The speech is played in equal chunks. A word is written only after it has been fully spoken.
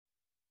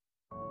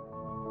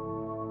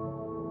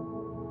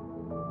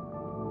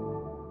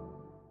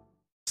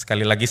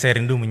Sekali lagi saya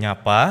rindu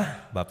menyapa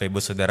Bapak Ibu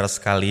Saudara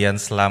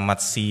sekalian, selamat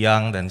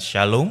siang dan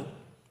shalom.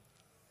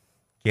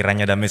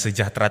 Kiranya damai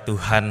sejahtera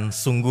Tuhan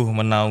sungguh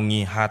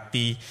menaungi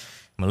hati,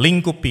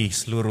 melingkupi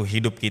seluruh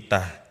hidup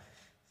kita,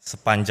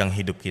 sepanjang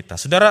hidup kita.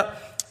 Saudara,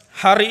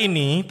 hari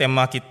ini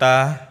tema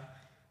kita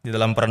di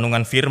dalam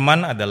perenungan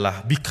firman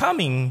adalah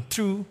Becoming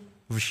True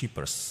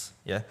Worshippers.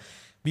 Ya,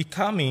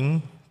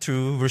 Becoming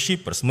True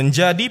Worshippers,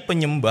 menjadi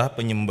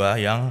penyembah-penyembah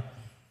yang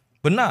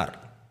benar.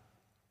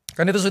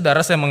 Karena itu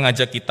saudara, saya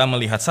mengajak kita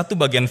melihat satu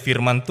bagian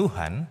firman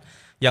Tuhan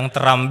yang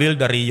terambil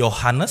dari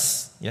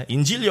Yohanes, ya,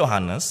 Injil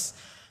Yohanes,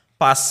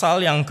 pasal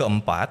yang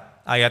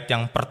keempat, ayat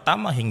yang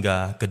pertama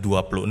hingga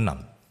ke-26.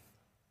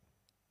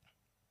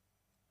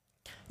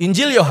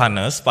 Injil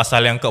Yohanes,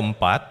 pasal yang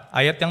keempat,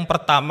 ayat yang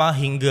pertama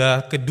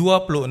hingga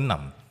ke-26.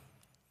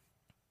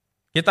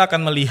 Kita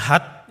akan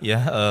melihat ya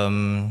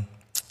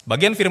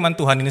bagian firman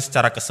Tuhan ini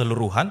secara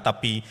keseluruhan,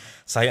 tapi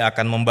saya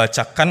akan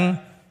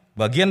membacakan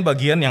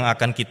bagian-bagian yang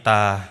akan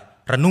kita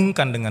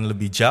renungkan dengan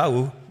lebih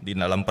jauh di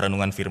dalam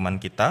perenungan firman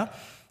kita,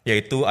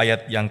 yaitu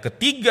ayat yang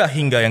ketiga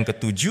hingga yang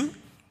ketujuh,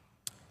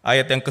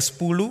 ayat yang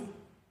ke-10,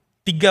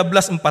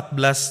 13,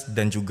 14,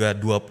 dan juga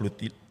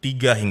 23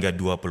 hingga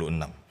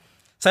 26.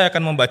 Saya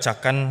akan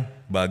membacakan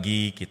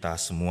bagi kita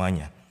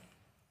semuanya.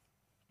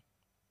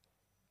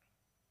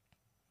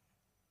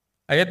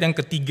 Ayat yang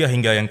ketiga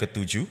hingga yang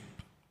ketujuh,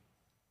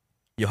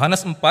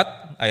 Yohanes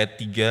 4 ayat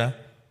 3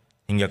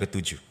 hingga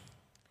ke-7.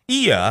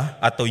 Ia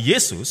atau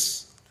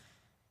Yesus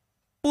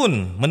pun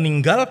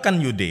meninggalkan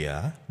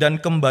Yudea dan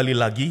kembali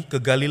lagi ke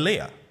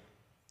Galilea.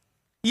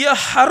 Ia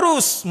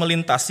harus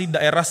melintasi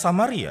daerah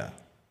Samaria.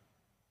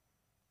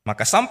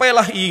 Maka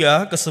sampailah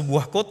ia ke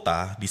sebuah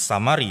kota di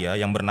Samaria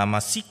yang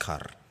bernama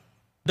Sikhar,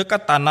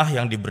 dekat tanah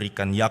yang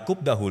diberikan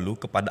Yakub dahulu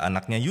kepada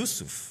anaknya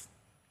Yusuf.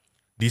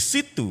 Di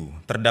situ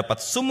terdapat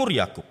sumur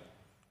Yakub.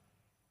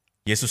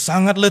 Yesus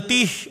sangat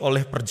letih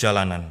oleh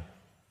perjalanan.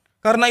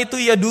 Karena itu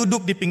ia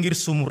duduk di pinggir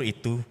sumur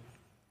itu.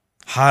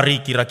 Hari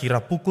kira-kira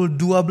pukul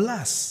 12.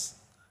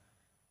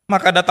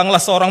 Maka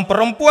datanglah seorang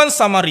perempuan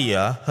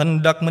Samaria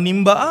hendak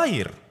menimba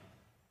air.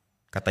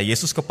 Kata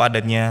Yesus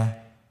kepadanya,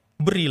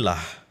 "Berilah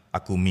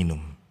aku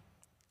minum."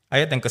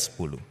 Ayat yang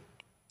ke-10.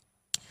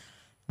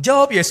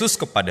 Jawab Yesus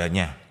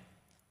kepadanya,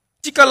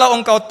 "Jikalau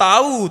engkau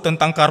tahu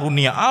tentang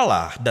karunia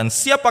Allah dan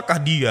siapakah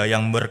dia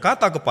yang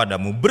berkata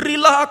kepadamu,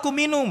 'Berilah aku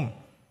minum,'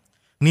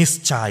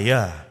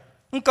 niscaya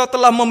engkau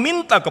telah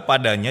meminta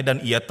kepadanya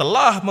dan ia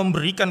telah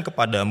memberikan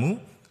kepadamu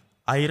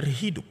air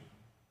hidup."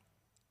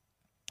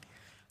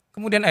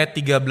 Kemudian ayat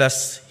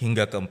 13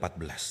 hingga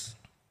ke-14.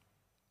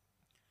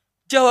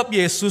 Jawab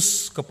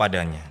Yesus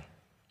kepadanya,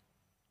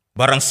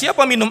 "Barang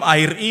siapa minum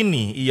air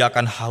ini, ia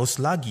akan haus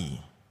lagi.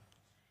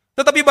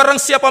 Tetapi barang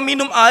siapa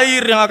minum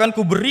air yang akan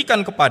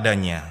kuberikan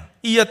kepadanya,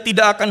 ia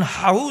tidak akan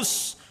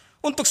haus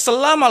untuk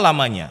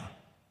selama-lamanya.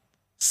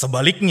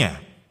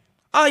 Sebaliknya,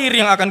 air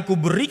yang akan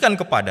kuberikan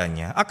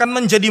kepadanya akan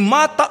menjadi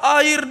mata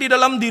air di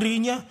dalam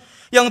dirinya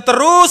yang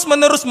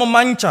terus-menerus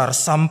memancar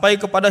sampai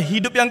kepada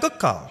hidup yang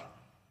kekal."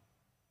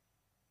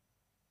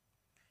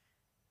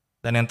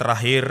 Dan yang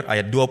terakhir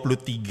ayat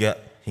 23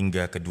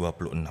 hingga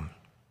ke-26.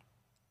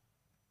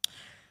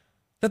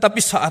 Tetapi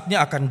saatnya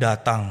akan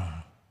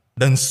datang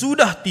dan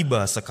sudah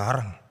tiba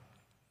sekarang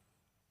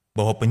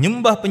bahwa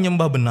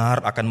penyembah-penyembah benar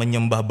akan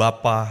menyembah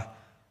Bapa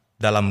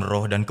dalam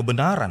roh dan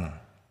kebenaran.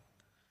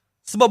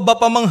 Sebab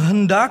Bapa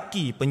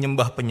menghendaki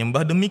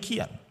penyembah-penyembah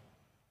demikian.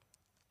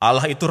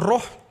 Allah itu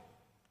roh,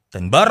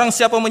 dan barang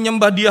siapa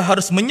menyembah dia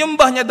harus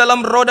menyembahnya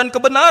dalam roh dan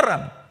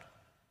kebenaran.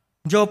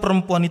 Jawab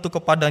perempuan itu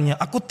kepadanya,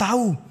 "Aku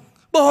tahu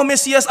bahwa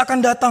Mesias akan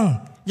datang,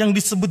 yang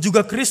disebut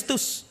juga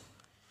Kristus.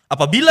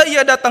 Apabila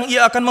ia datang,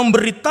 ia akan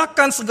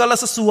memberitakan segala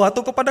sesuatu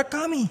kepada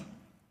kami."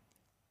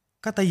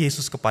 Kata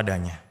Yesus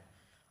kepadanya,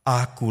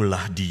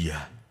 "Akulah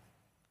dia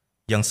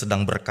yang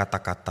sedang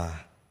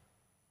berkata-kata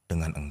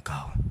dengan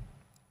engkau."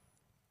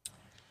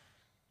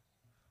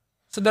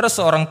 Saudara,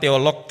 seorang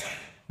teolog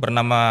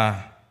bernama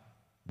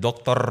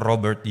Dr.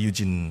 Robert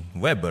Eugene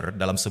Weber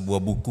dalam sebuah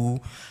buku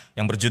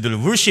yang berjudul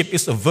Worship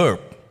is a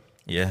Verb,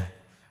 ya,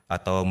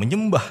 atau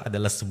menyembah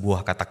adalah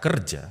sebuah kata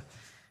kerja.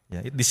 Ya,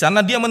 di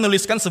sana dia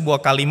menuliskan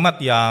sebuah kalimat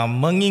yang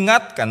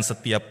mengingatkan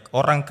setiap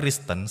orang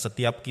Kristen,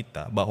 setiap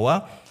kita,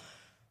 bahwa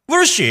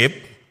worship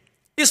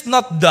is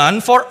not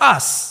done for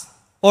us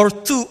or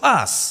to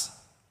us,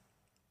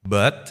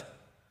 but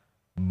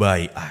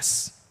by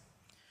us.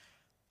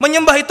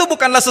 Menyembah itu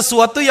bukanlah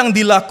sesuatu yang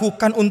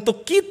dilakukan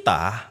untuk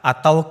kita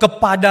atau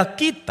kepada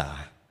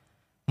kita,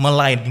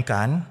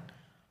 melainkan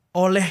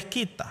oleh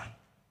kita.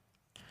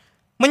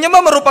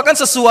 Menyembah merupakan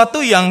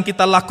sesuatu yang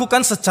kita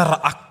lakukan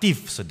secara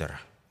aktif, saudara.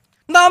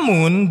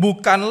 Namun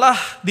bukanlah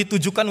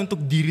ditujukan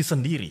untuk diri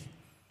sendiri.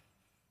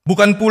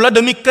 Bukan pula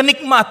demi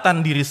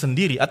kenikmatan diri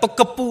sendiri atau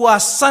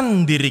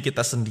kepuasan diri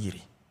kita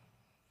sendiri.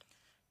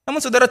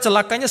 Namun saudara,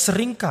 celakanya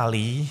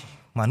seringkali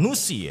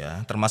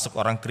manusia, termasuk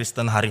orang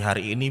Kristen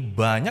hari-hari ini,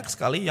 banyak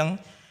sekali yang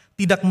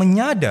tidak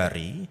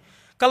menyadari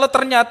kalau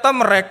ternyata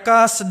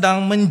mereka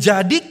sedang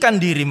menjadikan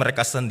diri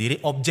mereka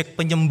sendiri objek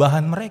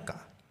penyembahan mereka.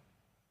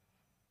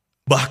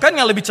 Bahkan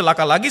yang lebih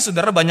celaka lagi,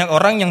 saudara, banyak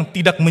orang yang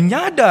tidak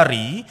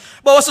menyadari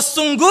bahwa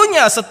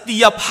sesungguhnya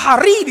setiap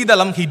hari di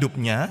dalam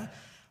hidupnya,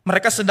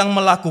 mereka sedang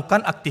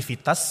melakukan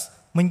aktivitas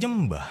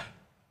menyembah.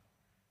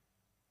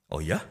 Oh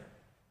ya?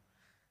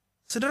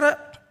 Saudara,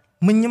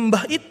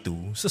 menyembah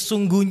itu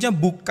sesungguhnya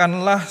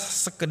bukanlah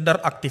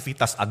sekedar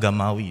aktivitas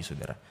agamawi,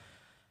 saudara.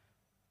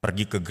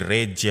 Pergi ke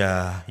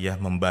gereja, ya,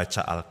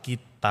 membaca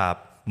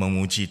Alkitab,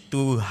 memuji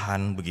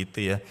Tuhan,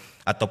 begitu ya,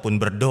 ataupun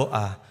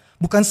berdoa.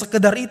 Bukan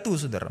sekedar itu,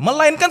 saudara.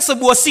 Melainkan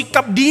sebuah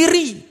sikap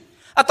diri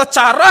atau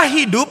cara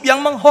hidup yang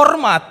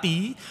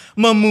menghormati,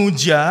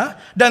 memuja,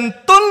 dan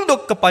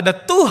tunduk kepada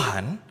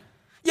Tuhan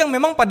yang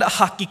memang pada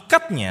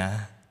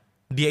hakikatnya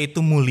dia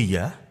itu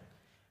mulia,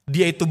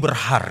 dia itu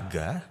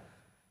berharga,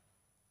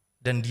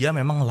 dan dia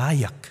memang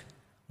layak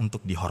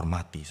untuk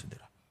dihormati,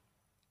 saudara.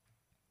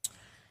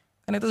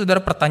 Karena itu, saudara,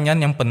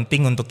 pertanyaan yang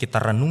penting untuk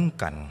kita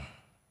renungkan.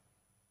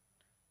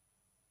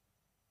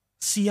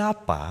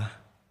 Siapa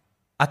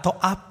atau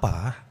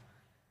apa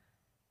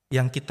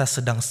yang kita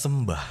sedang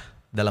sembah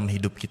dalam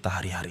hidup kita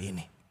hari-hari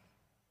ini?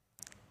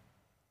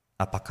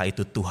 Apakah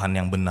itu Tuhan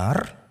yang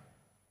benar?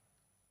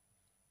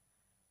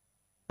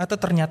 Atau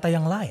ternyata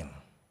yang lain?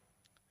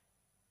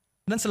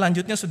 Dan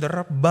selanjutnya,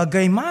 saudara,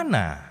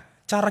 bagaimana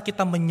cara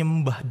kita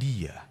menyembah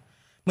Dia?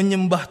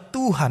 Menyembah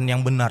Tuhan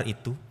yang benar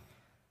itu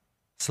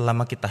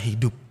selama kita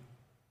hidup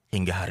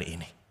hingga hari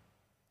ini.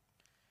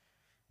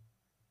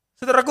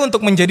 Saudaraku, untuk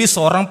menjadi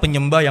seorang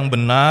penyembah yang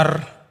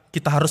benar,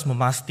 kita harus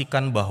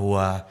memastikan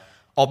bahwa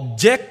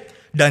objek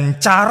dan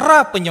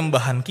cara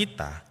penyembahan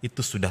kita itu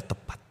sudah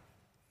tepat.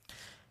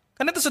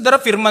 Karena itu, saudara,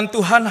 firman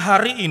Tuhan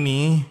hari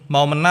ini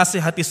mau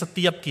menasihati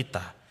setiap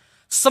kita.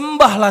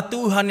 Sembahlah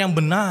Tuhan yang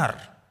benar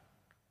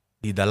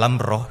di dalam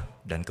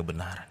roh dan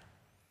kebenaran.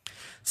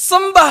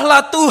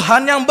 Sembahlah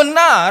Tuhan yang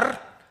benar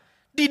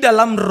di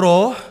dalam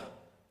roh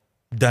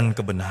dan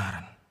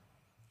kebenaran.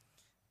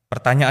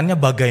 Pertanyaannya,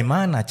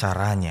 bagaimana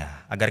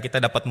caranya agar kita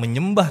dapat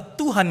menyembah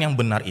Tuhan yang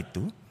benar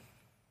itu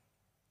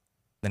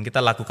dan kita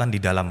lakukan di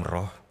dalam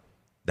roh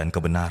dan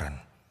kebenaran?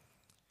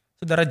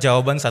 Saudara,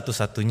 jawaban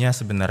satu-satunya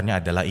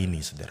sebenarnya adalah ini,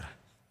 saudara.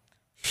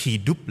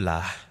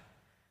 Hiduplah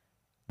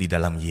di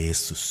dalam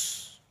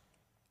Yesus.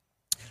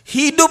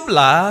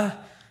 Hiduplah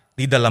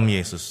di dalam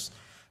Yesus.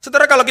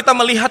 Saudara, kalau kita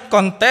melihat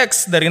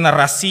konteks dari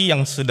narasi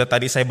yang sudah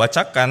tadi saya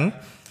bacakan,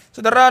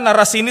 saudara,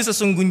 narasi ini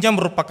sesungguhnya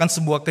merupakan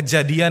sebuah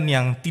kejadian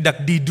yang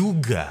tidak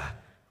diduga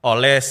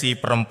oleh si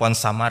perempuan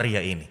Samaria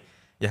ini.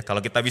 Ya,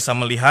 kalau kita bisa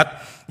melihat,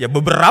 ya,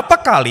 beberapa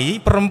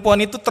kali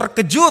perempuan itu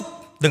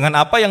terkejut dengan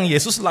apa yang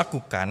Yesus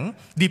lakukan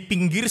di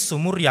pinggir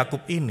sumur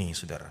Yakub ini,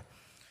 saudara.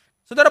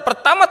 Saudara,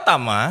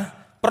 pertama-tama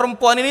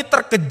perempuan ini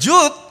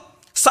terkejut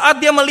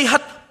saat dia melihat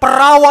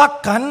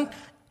perawakan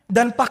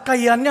dan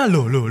pakaiannya.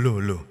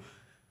 Loh.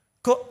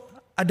 Kok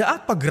ada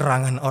apa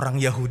gerangan orang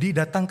Yahudi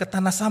datang ke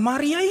tanah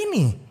Samaria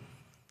ini?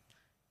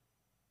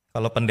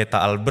 Kalau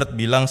pendeta Albert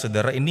bilang,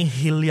 saudara, ini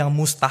hil yang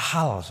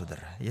mustahil,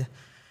 saudara, ya.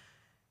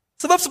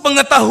 Sebab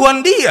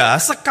sepengetahuan dia,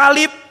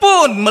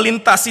 sekalipun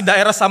melintasi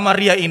daerah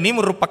Samaria ini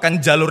merupakan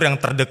jalur yang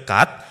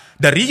terdekat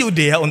dari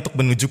Yudea untuk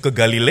menuju ke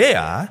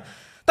Galilea,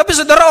 tapi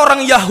saudara,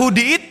 orang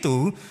Yahudi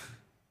itu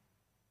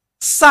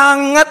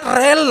sangat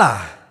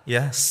rela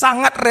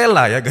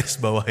ya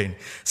garis bawahin,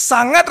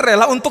 sangat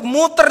rela untuk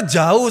muter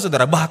jauh,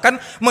 saudara, bahkan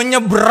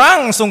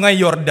menyeberang sungai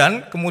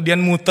Yordan,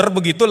 kemudian muter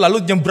begitu,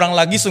 lalu nyebrang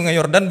lagi sungai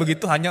Yordan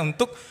begitu hanya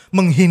untuk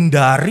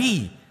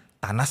menghindari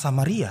tanah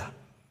Samaria.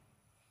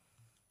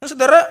 Nah,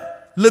 saudara,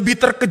 lebih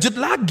terkejut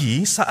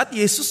lagi saat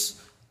Yesus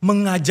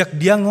mengajak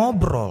dia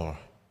ngobrol,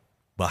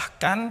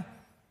 bahkan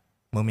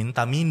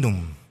meminta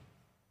minum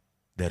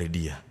dari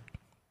dia.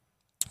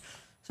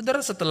 Saudara,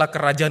 setelah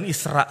kerajaan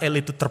Israel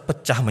itu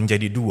terpecah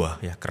menjadi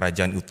dua, ya,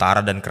 kerajaan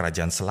utara dan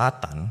kerajaan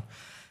selatan,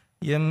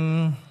 yang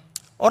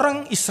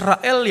orang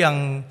Israel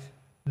yang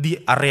di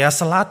area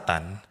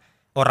selatan,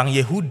 orang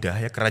Yehuda,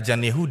 ya,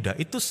 kerajaan Yehuda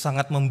itu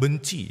sangat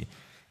membenci,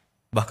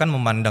 bahkan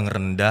memandang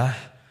rendah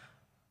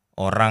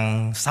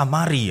orang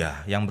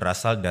Samaria yang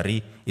berasal dari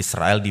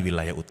Israel di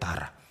wilayah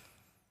utara.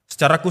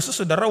 Secara khusus,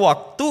 saudara,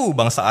 waktu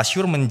bangsa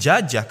Asyur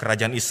menjajah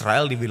kerajaan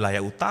Israel di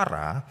wilayah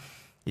utara,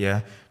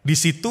 ya, di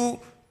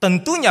situ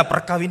tentunya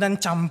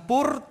perkawinan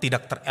campur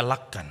tidak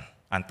terelakkan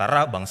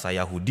antara bangsa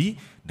Yahudi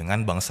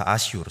dengan bangsa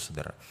Asyur,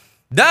 saudara.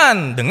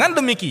 Dan dengan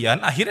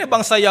demikian akhirnya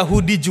bangsa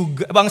Yahudi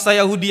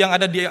yang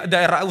ada di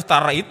daerah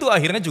utara itu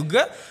akhirnya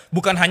juga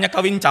bukan hanya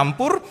kawin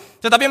campur,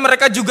 tetapi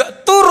mereka juga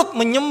turut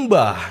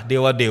menyembah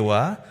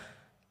dewa-dewa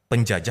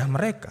penjajah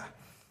mereka.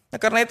 Nah,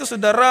 karena itu,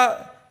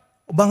 saudara,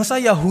 bangsa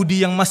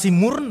Yahudi yang masih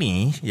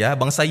murni, ya,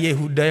 bangsa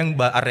Yehuda yang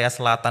area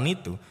selatan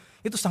itu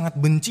sangat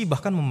benci,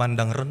 bahkan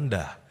memandang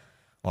rendah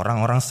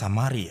orang-orang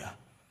Samaria.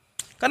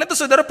 Karena itu,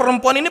 saudara,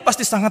 perempuan ini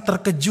pasti sangat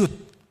terkejut.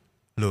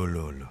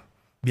 Loh.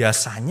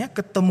 Biasanya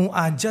ketemu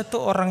aja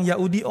tuh orang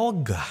Yahudi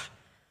ogah.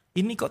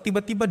 Ini kok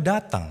tiba-tiba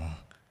datang,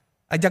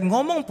 ajak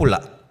ngomong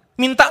pula,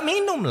 minta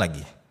minum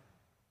lagi.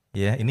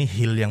 Ya, ini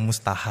hil yang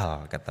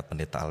mustahil, kata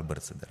pendeta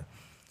Albert, saudara.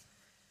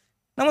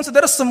 Namun,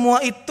 saudara,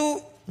 semua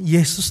itu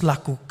Yesus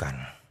lakukan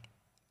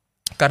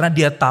Karena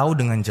dia tahu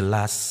dengan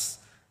jelas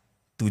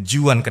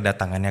tujuan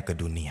kedatangannya ke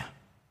dunia.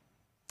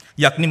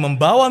 Yakni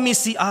membawa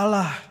misi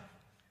Allah,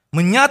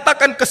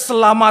 menyatakan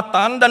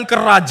keselamatan dan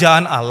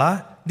kerajaan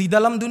Allah di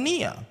dalam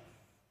dunia.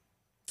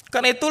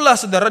 Karena itulah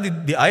saudara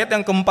di ayat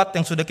yang keempat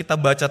yang sudah kita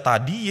baca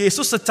tadi,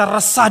 Yesus secara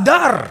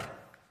sadar,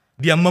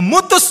 dia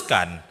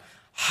memutuskan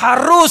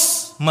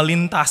harus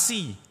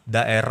melintasi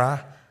daerah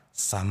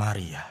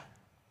Samaria.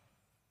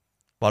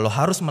 Walau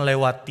harus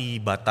melewati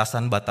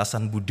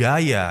batasan-batasan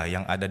budaya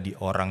yang ada di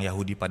orang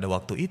Yahudi pada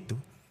waktu itu,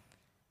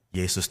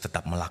 Yesus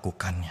tetap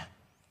melakukannya.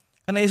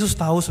 Karena Yesus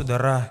tahu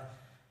saudara,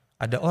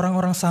 ada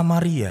orang-orang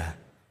Samaria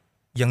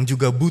yang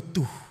juga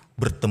butuh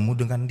bertemu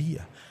dengan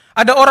dia.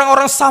 Ada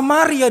orang-orang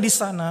Samaria di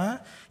sana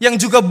yang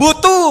juga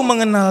butuh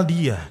mengenal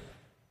dia.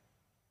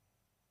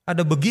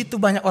 Ada begitu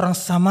banyak orang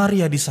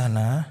Samaria di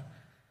sana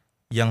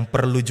yang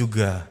perlu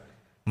juga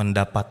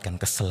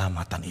mendapatkan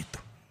keselamatan itu.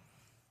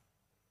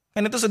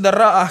 Dan itu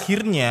saudara,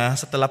 akhirnya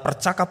setelah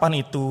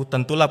percakapan itu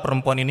tentulah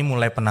perempuan ini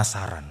mulai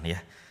penasaran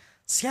ya.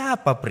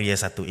 Siapa pria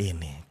satu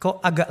ini?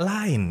 Kok agak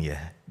lain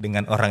ya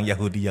dengan orang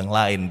Yahudi yang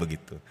lain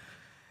begitu.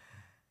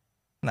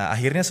 Nah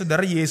akhirnya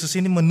saudara, Yesus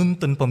ini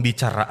menuntun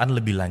pembicaraan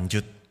lebih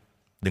lanjut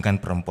dengan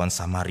perempuan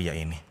Samaria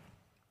ini.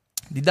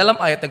 Di dalam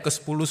ayat yang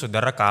ke-10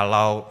 saudara,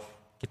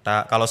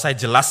 kalau saya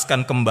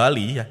jelaskan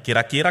kembali ya,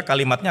 kira-kira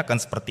kalimatnya akan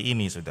seperti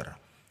ini saudara.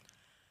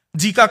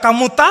 Jika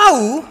kamu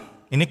tahu,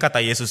 ini kata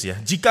Yesus ya,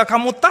 jika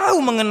kamu tahu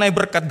mengenai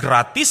berkat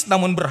gratis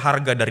namun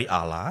berharga dari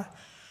Allah,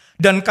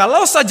 dan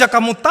kalau saja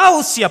kamu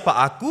tahu siapa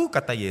aku,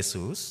 kata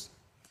Yesus,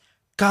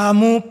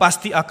 kamu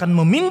pasti akan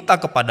meminta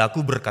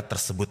kepadaku berkat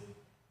tersebut.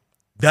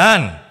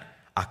 Dan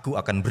aku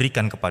akan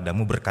berikan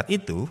kepadamu berkat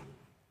itu,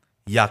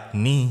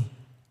 yakni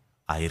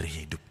air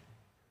hidup.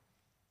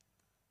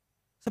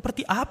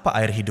 Seperti apa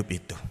air hidup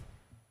itu?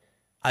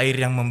 Air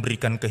yang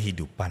memberikan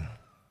kehidupan.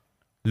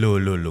 Loh,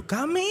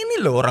 kami ini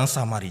loh orang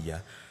Samaria.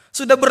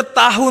 Sudah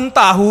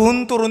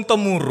bertahun-tahun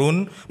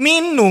turun-temurun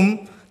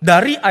minum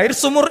dari air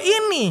sumur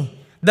ini.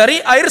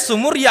 Dari air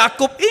sumur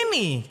Yakub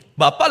ini.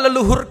 Bapak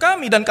leluhur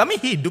kami dan kami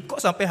hidup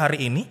kok sampai hari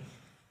ini.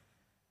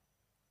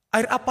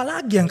 Air apa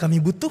lagi yang kami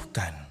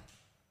butuhkan?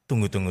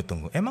 Tunggu.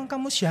 Emang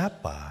kamu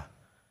siapa?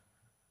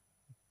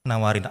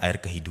 Nawarin air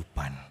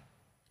kehidupan.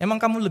 Emang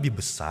kamu lebih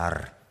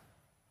besar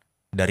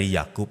dari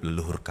Yakub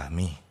leluhur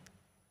kami?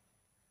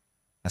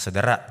 Nah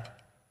saudara,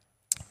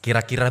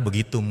 kira-kira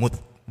begitu mood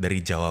dari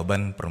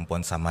jawaban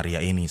perempuan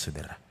Samaria ini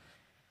saudara.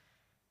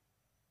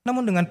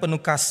 Namun dengan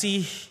penuh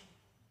kasih,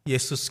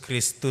 Yesus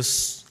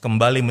Kristus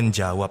kembali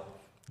menjawab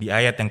di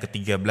ayat yang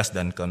ke-13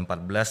 dan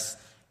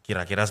ke-14,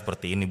 kira-kira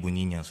seperti ini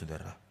bunyinya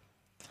saudara.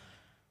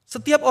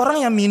 Setiap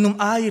orang yang minum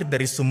air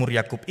dari sumur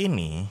Yakub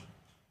ini,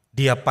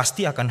 dia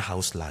pasti akan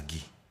haus lagi.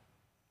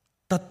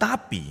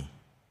 Tetapi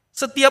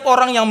setiap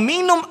orang yang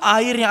minum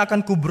air yang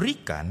akan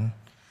kuberikan,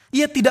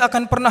 ia tidak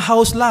akan pernah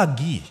haus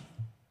lagi.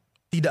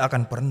 Tidak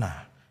akan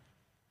pernah.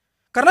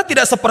 Karena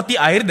tidak seperti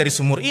air dari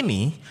sumur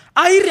ini,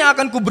 air yang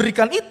akan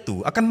kuberikan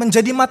itu akan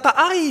menjadi mata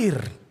air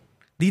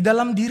di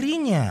dalam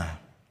dirinya.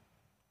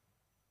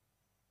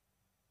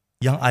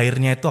 Yang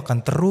airnya itu akan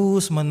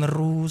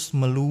terus-menerus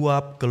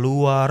meluap,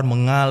 keluar,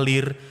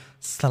 mengalir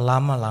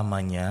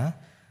selama-lamanya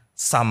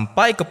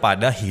sampai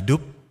kepada hidup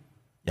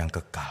yang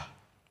kekal.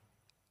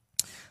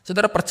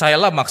 Saudara,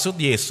 percayalah, maksud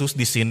Yesus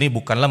di sini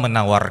bukanlah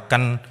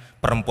menawarkan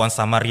perempuan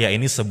Samaria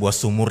ini sebuah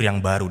sumur yang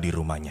baru di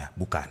rumahnya.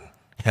 Bukan.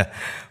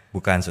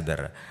 Bukan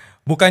saudara.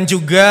 Bukan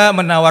juga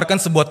menawarkan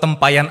sebuah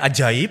tempayan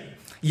ajaib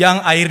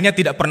yang airnya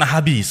tidak pernah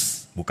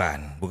habis.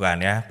 Bukan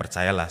ya.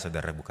 Percayalah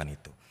saudara, bukan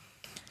itu.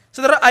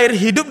 Saudara, air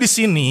hidup di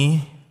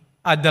sini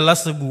adalah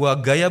sebuah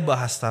gaya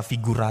bahasa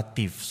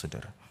figuratif,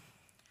 saudara.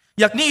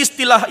 Yakni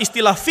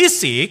istilah-istilah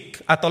fisik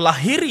atau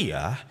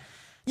lahiriah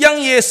yang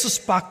Yesus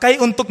pakai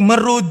untuk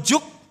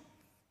merujuk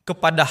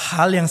kepada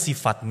hal yang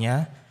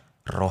sifatnya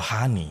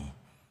rohani.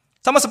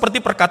 Sama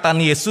seperti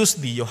perkataan Yesus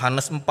di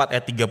Yohanes 4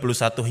 ayat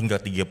 31 hingga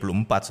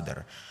 34,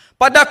 saudara.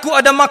 Padaku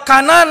ada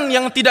makanan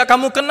yang tidak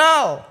kamu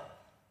kenal.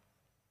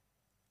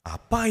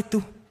 Apa itu?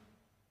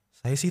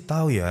 Saya sih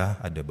tahu ya,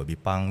 ada babi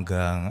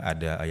panggang,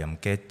 ada ayam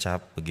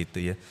kecap,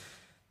 begitu ya.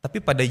 Tapi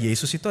pada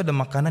Yesus itu ada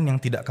makanan yang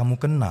tidak kamu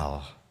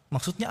kenal.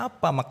 Maksudnya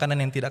apa makanan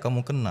yang tidak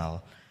kamu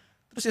kenal?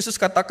 Terus Yesus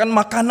katakan,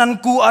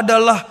 makananku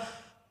adalah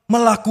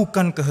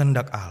melakukan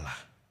kehendak Allah.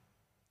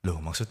 Loh,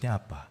 maksudnya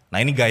apa?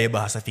 Nah, ini gaya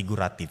bahasa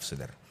figuratif,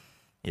 saudara.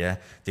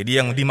 Ya,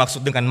 jadi yang dimaksud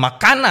dengan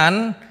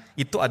makanan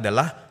itu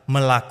adalah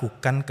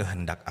melakukan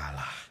kehendak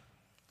Allah.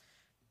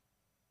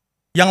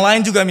 Yang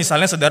lain juga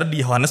misalnya saudara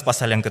di Yohanes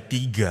pasal yang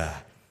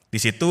ketiga.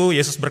 Di situ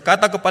Yesus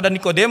berkata kepada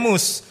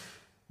Nikodemus,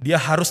 dia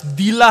harus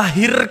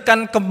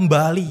dilahirkan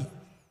kembali.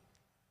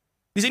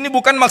 Di sini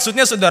bukan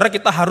maksudnya saudara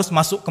kita harus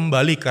masuk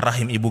kembali ke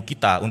rahim ibu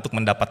kita untuk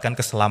mendapatkan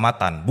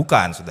keselamatan.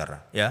 Bukan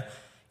saudara. Ya,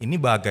 ini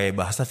bagai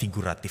bahasa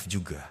figuratif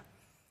juga.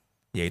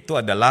 Yaitu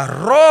adalah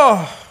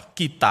roh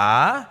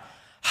kita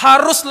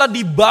haruslah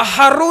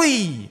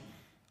dibaharui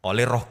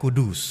oleh Roh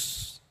Kudus.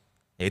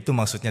 Yaitu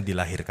maksudnya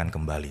dilahirkan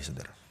kembali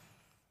saudara.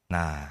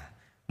 Nah,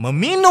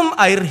 meminum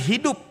air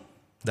hidup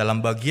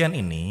dalam bagian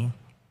ini,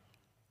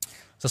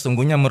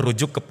 sesungguhnya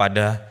merujuk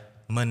kepada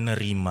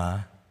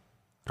menerima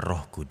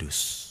Roh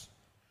Kudus.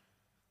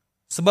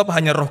 Sebab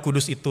hanya Roh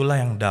Kudus itulah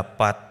yang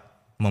dapat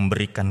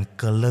memberikan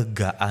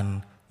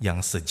kelegaan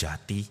yang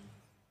sejati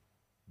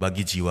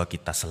bagi jiwa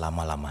kita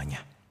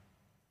selama-lamanya.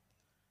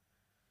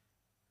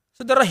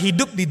 Saudara,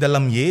 hidup di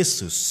dalam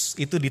Yesus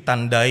itu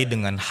ditandai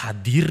dengan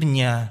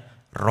hadirnya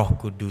Roh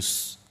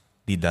Kudus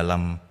di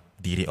dalam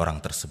diri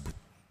orang tersebut.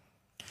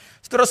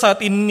 Saudara,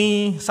 saat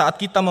ini, saat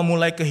kita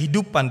memulai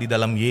kehidupan di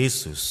dalam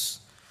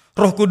Yesus,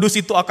 Roh Kudus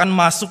itu akan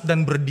masuk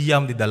dan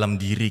berdiam di dalam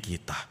diri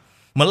kita,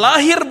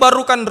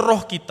 melahirbarukan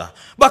roh kita,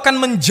 bahkan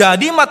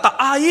menjadi mata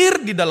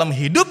air di dalam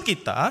hidup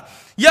kita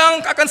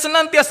yang akan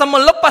senantiasa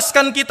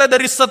melepaskan kita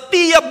dari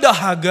setiap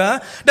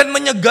dahaga dan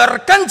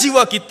menyegarkan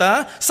jiwa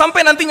kita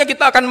sampai nantinya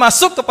kita akan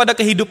masuk kepada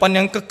kehidupan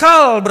yang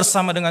kekal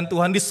bersama dengan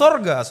Tuhan di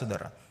sorga,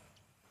 saudara.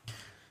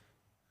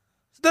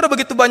 Saudara,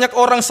 begitu banyak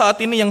orang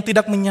saat ini yang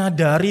tidak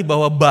menyadari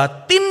bahwa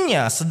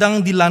batinnya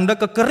sedang dilanda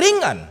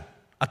kekeringan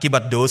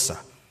akibat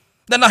dosa.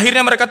 Dan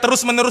akhirnya mereka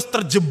terus-menerus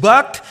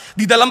terjebak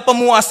di dalam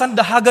pemuasan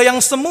dahaga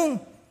yang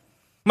semu.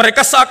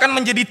 Mereka seakan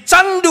menjadi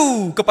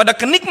candu kepada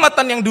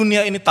kenikmatan yang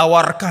dunia ini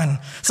tawarkan.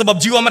 Sebab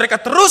jiwa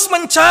mereka terus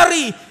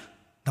mencari,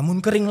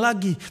 namun kering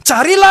lagi.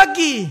 Cari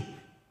lagi,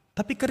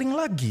 tapi kering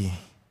lagi.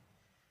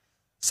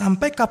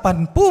 Sampai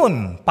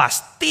kapanpun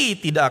pasti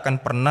tidak akan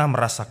pernah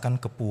merasakan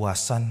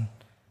kepuasan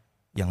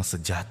yang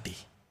sejati.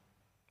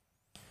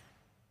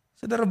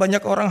 Saudara,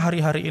 banyak orang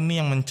hari-hari ini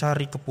yang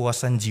mencari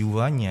kepuasan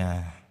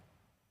jiwanya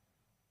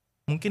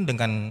mungkin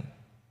dengan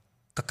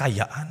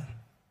kekayaan,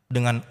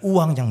 dengan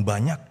uang yang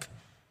banyak.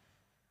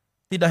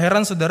 Tidak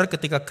heran saudara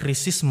ketika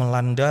krisis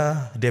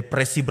melanda,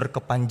 depresi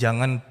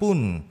berkepanjangan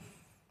pun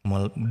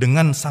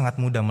dengan sangat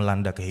mudah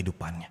melanda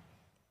kehidupannya.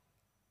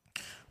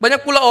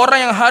 Banyak pula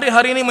orang yang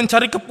hari-hari ini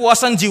mencari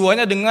kepuasan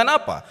jiwanya dengan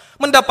apa?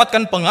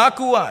 Mendapatkan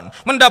pengakuan,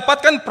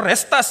 mendapatkan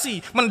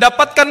prestasi,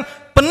 mendapatkan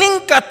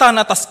peningkatan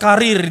atas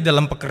karir di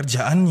dalam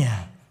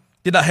pekerjaannya.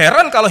 Tidak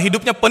heran kalau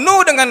hidupnya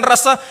penuh dengan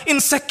rasa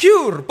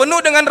insecure,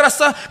 penuh dengan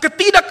rasa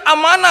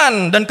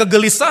ketidakamanan dan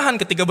kegelisahan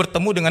ketika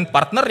bertemu dengan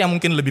partner yang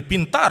mungkin lebih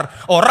pintar,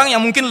 orang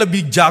yang mungkin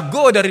lebih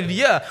jago dari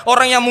dia,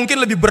 orang yang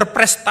mungkin lebih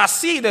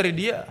berprestasi dari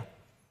dia.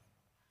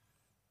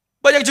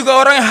 Banyak juga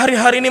orang yang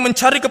hari-hari ini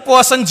mencari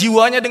kepuasan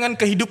jiwanya dengan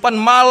kehidupan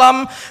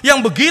malam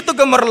yang begitu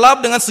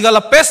gemerlap dengan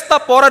segala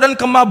pesta pora dan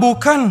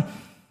kemabukan.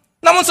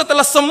 Namun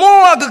setelah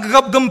semua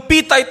gegap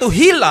gempita itu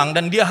hilang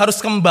dan dia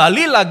harus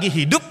kembali lagi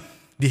hidup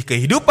di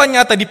kehidupan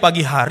nyata di pagi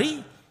hari,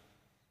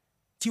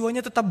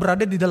 jiwanya tetap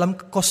berada di dalam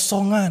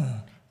kekosongan,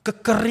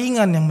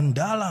 kekeringan yang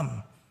mendalam,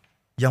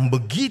 yang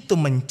begitu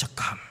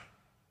mencekam.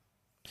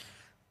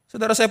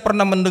 Saudara, saya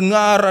pernah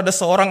mendengar ada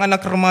seorang anak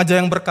remaja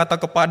yang berkata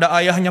kepada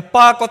ayahnya,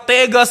 "Pak, kok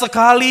tega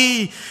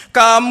sekali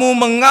kamu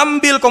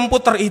mengambil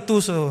komputer itu."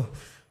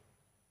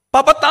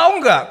 Papa tahu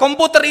nggak,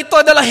 komputer itu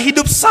adalah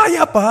hidup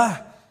saya,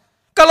 Pak.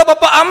 Kalau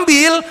Papa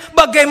ambil,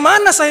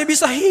 bagaimana saya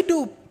bisa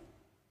hidup?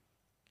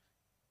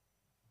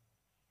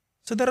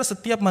 Saudara,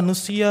 setiap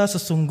manusia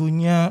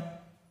sesungguhnya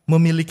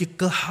memiliki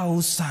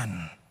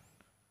kehausan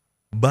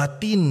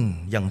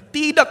batin yang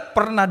tidak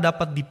pernah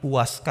dapat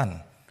dipuaskan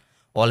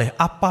oleh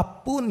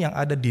apapun yang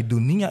ada di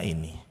dunia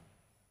ini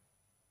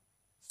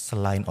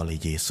selain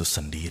oleh Yesus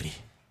sendiri.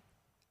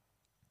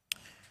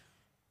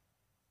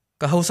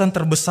 Kehausan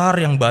terbesar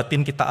yang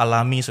batin kita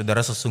alami, saudara,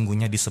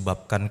 sesungguhnya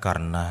disebabkan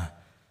karena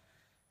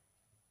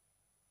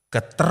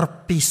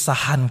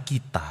keterpisahan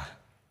kita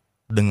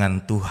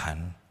dengan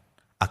Tuhan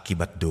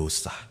akibat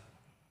dosa.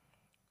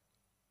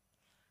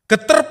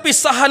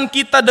 Keterpisahan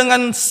kita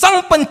dengan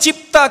Sang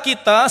Pencipta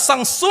kita,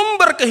 Sang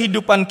Sumber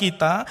kehidupan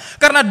kita,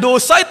 karena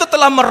dosa itu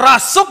telah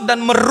merasuk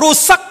dan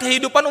merusak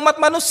kehidupan umat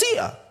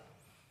manusia.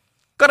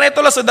 Karena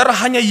itulah saudara,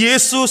 hanya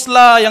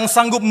Yesuslah yang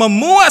sanggup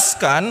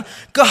memuaskan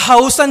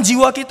kehausan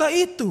jiwa kita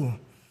itu.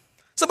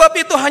 Sebab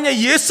itu hanya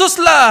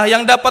Yesuslah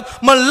yang dapat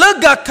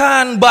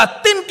melegakan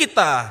batin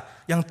kita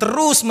yang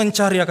terus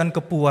mencari akan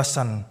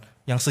kepuasan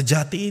yang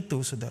sejati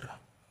itu, saudara.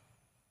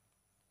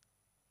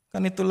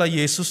 Kan itulah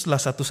Yesuslah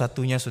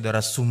satu-satunya, saudara,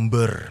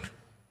 sumber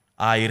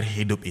air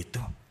hidup itu.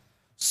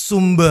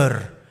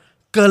 Sumber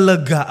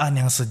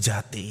kelegaan yang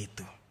sejati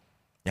itu.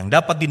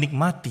 Yang dapat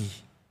dinikmati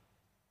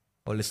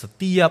oleh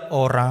setiap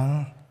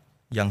orang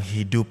yang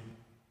hidup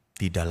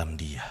di dalam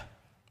Dia.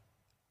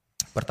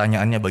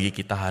 Pertanyaannya bagi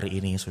kita hari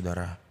ini,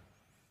 saudara.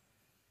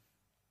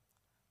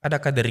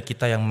 Adakah dari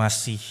kita yang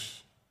masih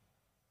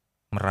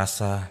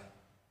merasa,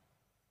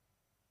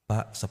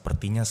 "Pak,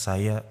 sepertinya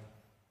saya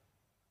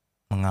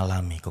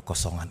mengalami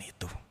kekosongan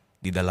itu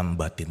di dalam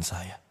batin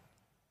saya.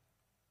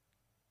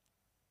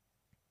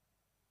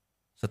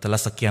 Setelah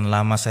sekian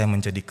lama saya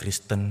menjadi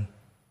Kristen,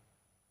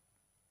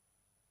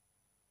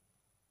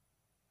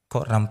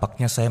 kok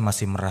nampaknya saya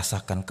masih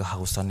merasakan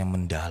kehausan yang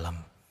mendalam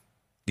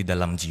di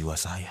dalam jiwa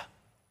saya."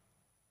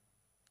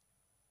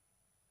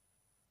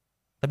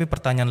 Tapi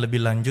pertanyaan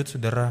lebih lanjut,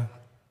 saudara,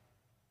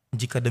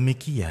 jika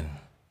demikian,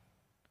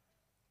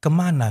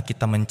 kemana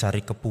kita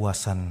mencari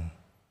kepuasan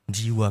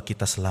jiwa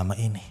kita selama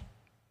ini?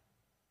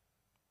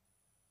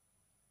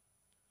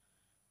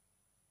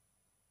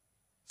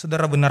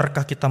 Saudara,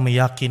 benarkah kita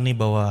meyakini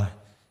bahwa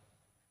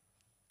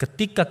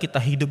ketika kita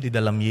hidup di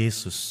dalam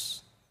Yesus,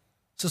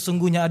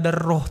 sesungguhnya ada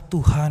roh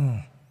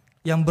Tuhan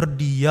yang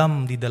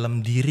berdiam di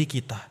dalam diri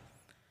kita,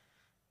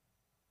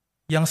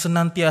 yang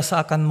senantiasa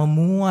akan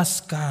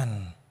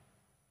memuaskan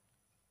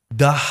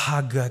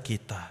dahaga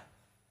kita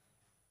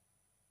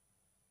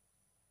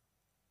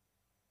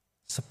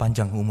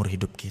sepanjang umur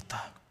hidup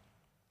kita.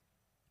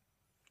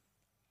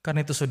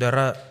 Karena itu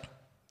saudara,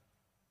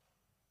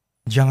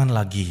 jangan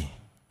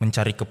lagi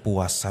mencari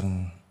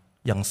kepuasan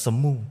yang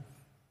semu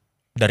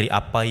dari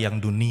apa yang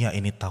dunia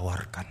ini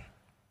tawarkan.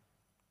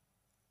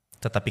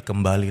 Tetapi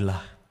kembalilah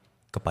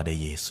kepada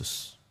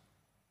Yesus.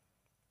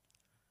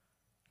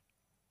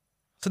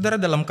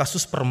 Saudara, dalam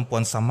kasus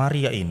perempuan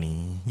Samaria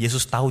ini,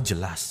 Yesus tahu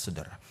jelas,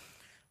 saudara,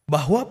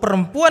 bahwa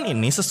perempuan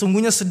ini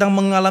sesungguhnya sedang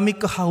mengalami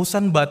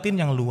kehausan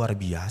batin yang luar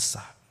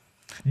biasa.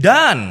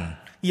 Dan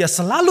ia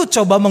selalu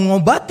coba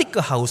mengobati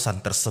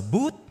kehausan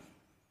tersebut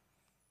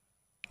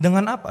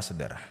dengan apa,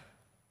 saudara?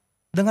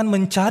 Dengan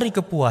mencari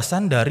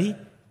kepuasan dari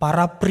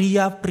para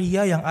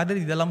pria-pria yang ada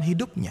di dalam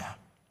hidupnya.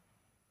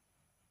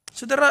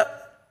 Saudara,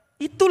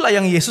 itulah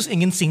yang Yesus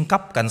ingin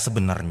singkapkan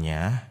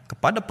sebenarnya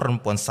kepada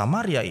perempuan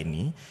Samaria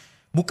ini.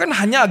 Bukan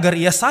hanya agar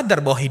ia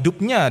sadar bahwa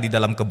hidupnya di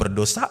dalam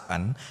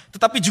keberdosaan,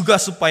 tetapi juga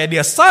supaya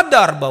dia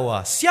sadar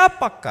bahwa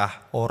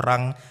siapakah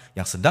orang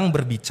yang sedang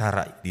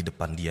berbicara di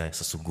depan dia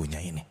sesungguhnya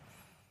ini.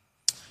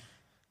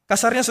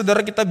 Kasarnya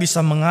saudara, kita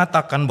bisa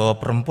mengatakan bahwa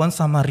perempuan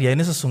Samaria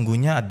ini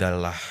sesungguhnya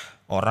adalah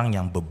orang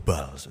yang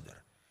bebal,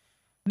 saudara.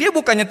 Dia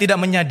bukannya tidak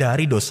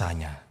menyadari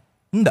dosanya.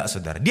 Enggak,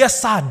 saudara. Dia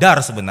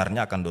sadar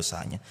sebenarnya akan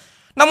dosanya.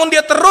 Namun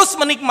dia terus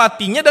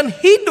menikmatinya dan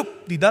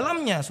hidup di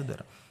dalamnya,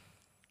 saudara.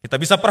 Kita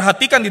bisa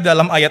perhatikan di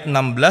dalam ayat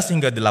 16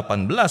 hingga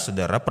 18,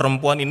 saudara.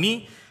 Perempuan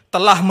ini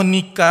telah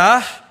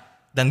menikah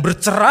dan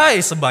bercerai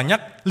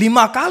sebanyak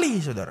 5 kali,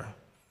 saudara.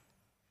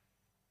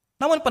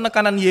 Namun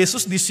penekanan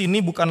Yesus di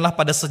sini bukanlah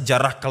pada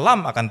sejarah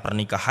kelam akan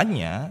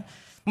pernikahannya,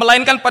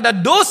 melainkan pada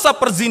dosa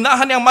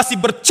perzinahan yang masih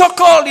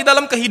bercokol di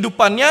dalam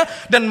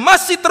kehidupannya dan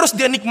masih terus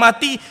dia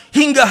nikmati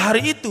hingga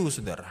hari itu,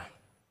 saudara.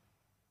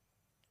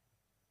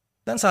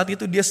 Dan saat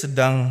itu dia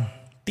sedang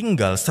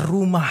tinggal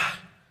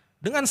serumah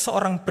dengan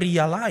seorang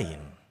pria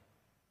lain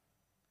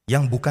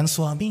yang bukan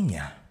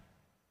suaminya.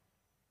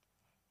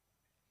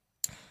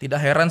 Tidak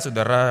heran,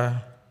 saudara,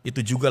 itu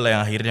juga lah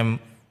yang akhirnya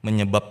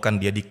menyebabkan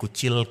dia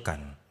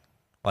dikucilkan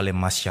oleh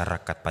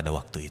masyarakat pada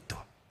waktu itu.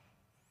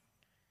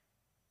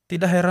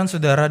 Tidak heran,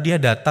 saudara, dia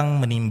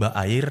datang menimba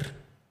air,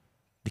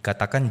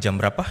 dikatakan jam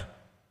berapa?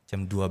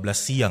 Jam 12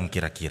 siang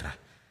kira-kira.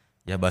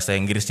 Ya, bahasa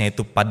Inggrisnya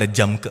itu pada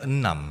jam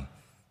ke-6.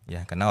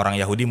 Ya, karena orang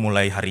Yahudi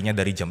mulai harinya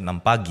dari jam 6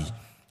 pagi.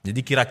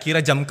 Jadi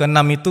kira-kira jam ke-6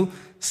 itu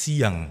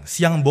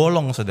siang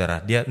bolong,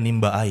 saudara, dia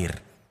nimba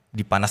air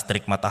di panas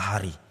terik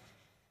matahari.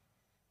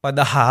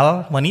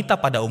 Padahal wanita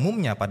pada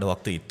umumnya pada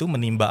waktu itu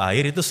menimba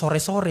air itu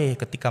sore-sore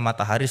ketika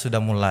matahari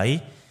sudah mulai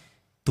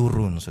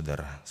turun,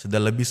 saudara, sudah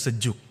lebih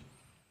sejuk.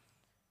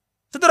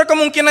 Saudara,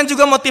 kemungkinan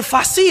juga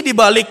motivasi di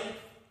balik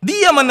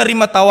dia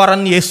menerima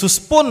tawaran Yesus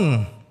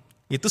pun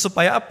itu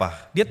supaya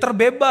apa? Dia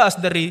terbebas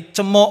dari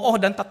cemooh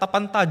dan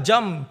tatapan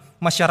tajam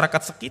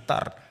masyarakat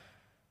sekitar.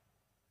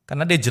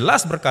 Karena dia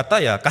jelas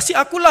berkata, ya kasih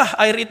akulah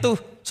air itu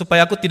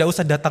supaya aku tidak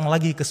usah datang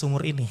lagi ke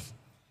sumur ini.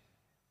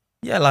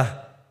 Iyalah,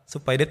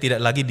 supaya dia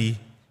tidak lagi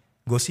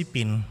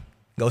digosipin,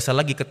 gak usah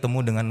lagi ketemu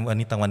dengan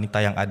wanita-wanita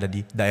yang ada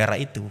di daerah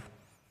itu.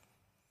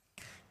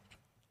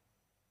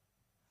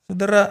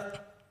 Saudara,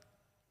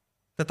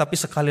 tetapi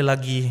sekali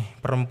lagi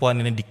perempuan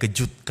ini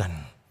dikejutkan.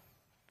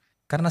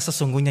 Karena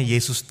sesungguhnya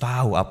Yesus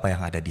tahu apa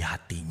yang ada di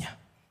hatinya.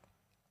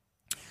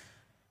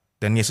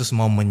 Dan Yesus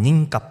mau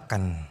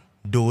menyingkapkan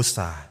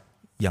dosa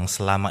yang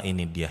selama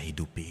ini dia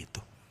hidupi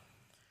itu.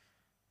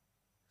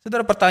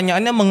 Saudara,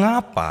 pertanyaannya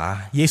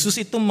mengapa Yesus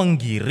itu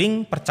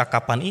menggiring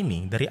percakapan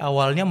ini dari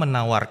awalnya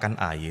menawarkan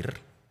air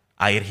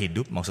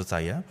hidup maksud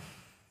saya.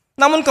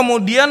 Namun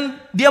kemudian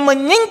dia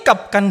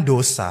menyingkapkan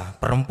dosa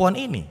perempuan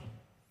ini.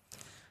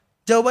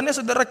 Jawabannya,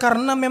 saudara,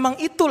 karena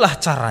memang itulah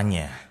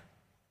caranya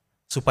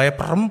supaya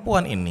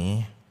perempuan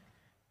ini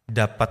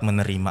dapat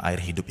menerima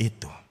air hidup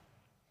itu.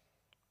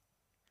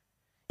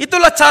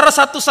 Itulah cara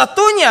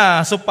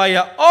satu-satunya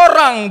supaya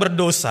orang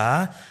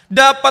berdosa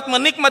dapat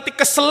menikmati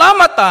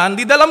keselamatan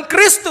di dalam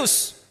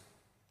Kristus.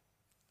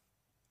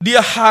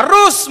 Dia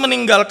harus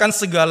meninggalkan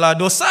segala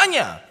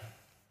dosanya.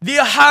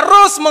 Dia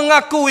harus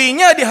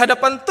mengakuinya di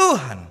hadapan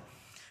Tuhan.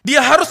 Dia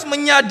harus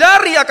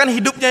menyadari akan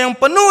hidupnya yang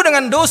penuh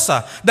dengan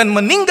dosa dan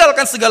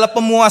meninggalkan segala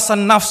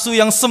pemuasan nafsu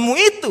yang semu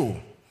itu.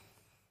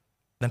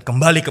 Dan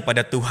kembali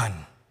kepada Tuhan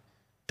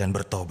dan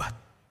bertobat.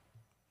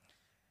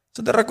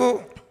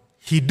 Saudaraku,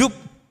 hidup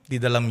di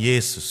dalam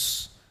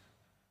Yesus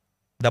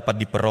dapat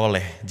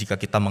diperoleh jika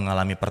kita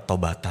mengalami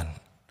pertobatan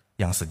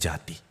yang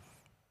sejati.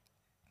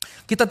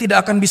 Kita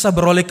tidak akan bisa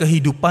beroleh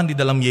kehidupan di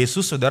dalam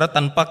Yesus, saudara,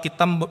 tanpa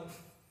kita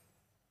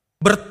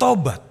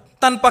bertobat,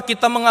 tanpa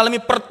kita mengalami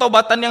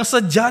pertobatan yang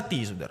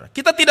sejati, saudara.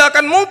 Kita tidak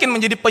akan mungkin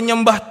menjadi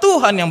penyembah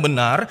Tuhan yang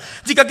benar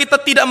jika kita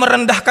tidak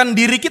merendahkan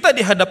diri kita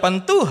di hadapan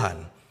Tuhan.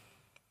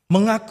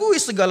 mengakui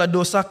segala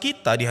dosa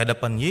kita di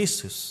hadapan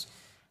Yesus,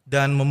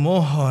 dan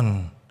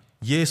memohon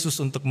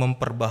Yesus untuk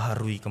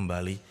memperbaharui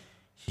kembali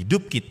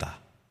hidup kita.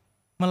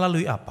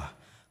 Melalui apa?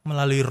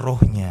 Melalui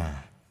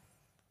Roh-Nya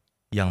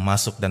yang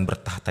masuk dan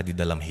bertahta di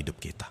dalam hidup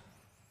kita.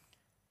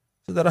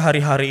 Saudara,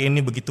 hari-hari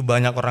ini begitu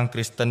banyak orang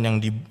Kristen yang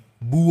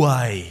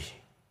dibuai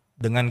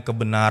dengan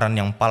kebenaran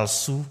yang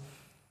palsu,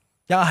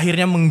 yang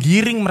akhirnya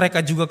menggiring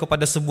mereka juga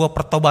kepada sebuah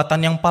pertobatan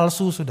yang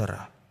palsu,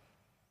 saudara.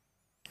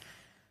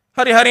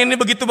 Hari-hari ini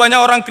begitu banyak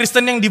orang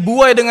Kristen yang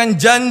dibuai dengan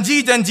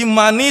janji-janji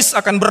manis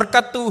akan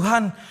berkat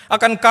Tuhan,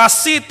 akan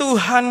kasih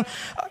Tuhan,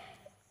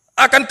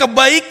 akan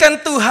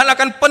kebaikan Tuhan,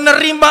 akan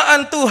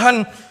penerimaan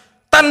Tuhan,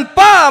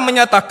 tanpa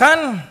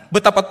menyatakan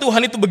betapa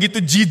Tuhan itu begitu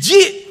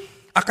jijik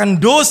akan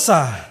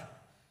dosa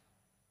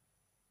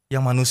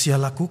yang manusia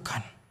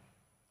lakukan.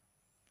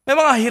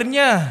 Memang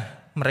akhirnya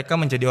mereka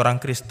menjadi orang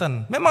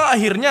Kristen. Memang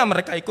akhirnya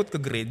mereka ikut ke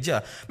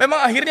gereja.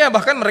 Memang akhirnya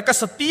bahkan mereka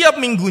setiap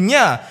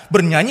minggunya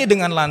bernyanyi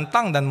dengan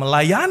lantang dan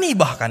melayani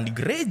bahkan di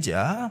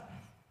gereja.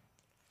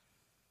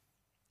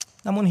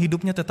 Namun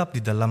hidupnya tetap di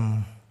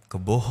dalam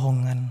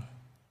kebohongan.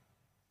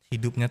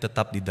 Hidupnya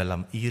tetap di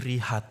dalam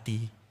iri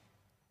hati,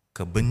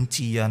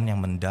 kebencian yang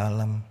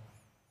mendalam,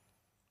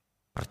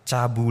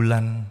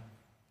 percabulan,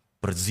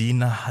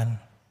 perzinahan,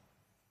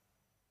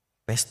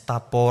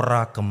 pesta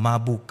pora,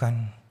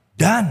 kemabukan,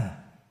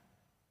 dan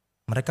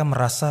mereka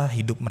merasa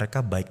hidup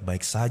mereka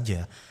baik-baik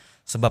saja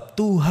sebab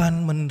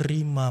Tuhan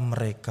menerima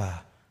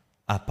mereka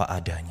apa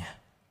adanya.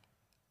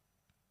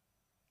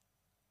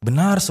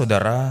 Benar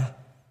saudara,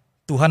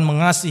 Tuhan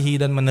mengasihi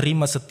dan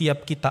menerima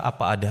setiap kita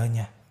apa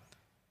adanya.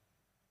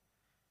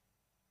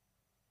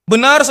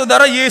 Benar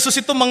saudara, Yesus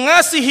itu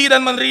mengasihi dan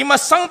menerima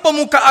sang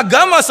pemuka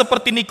agama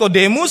seperti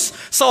Nikodemus,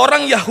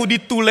 seorang Yahudi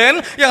tulen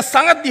yang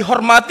sangat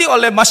dihormati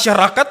oleh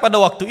masyarakat pada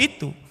waktu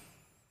itu.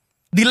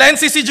 Di lain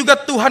sisi juga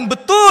Tuhan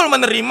betul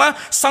menerima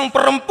sang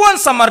perempuan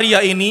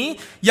Samaria ini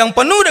yang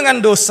penuh dengan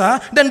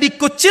dosa dan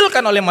dikucilkan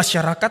oleh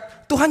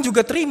masyarakat. Tuhan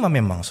juga terima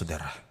memang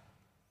saudara.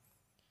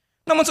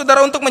 Namun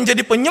saudara, untuk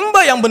menjadi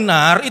penyembah yang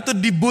benar itu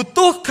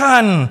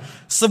dibutuhkan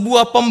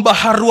sebuah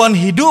pembaharuan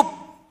hidup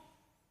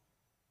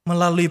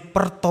melalui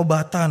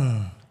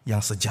pertobatan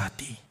yang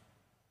sejati.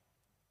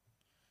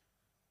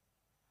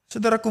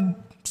 Saudaraku,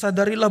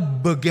 sadarilah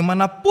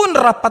bagaimanapun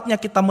rapatnya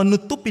kita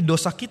menutupi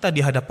dosa kita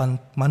di hadapan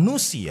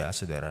manusia,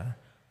 saudara,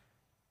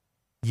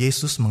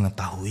 Yesus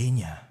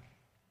mengetahuinya.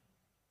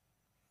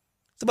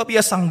 Sebab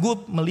ia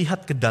sanggup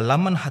melihat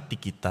kedalaman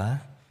hati kita,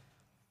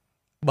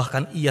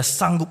 bahkan ia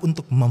sanggup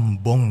untuk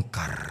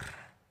membongkar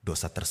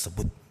dosa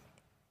tersebut.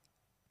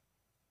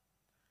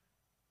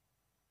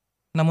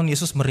 Namun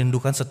Yesus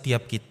merindukan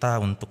setiap kita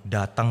untuk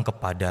datang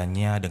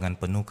kepadanya dengan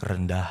penuh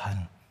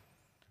kerendahan,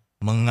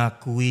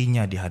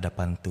 mengakuinya di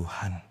hadapan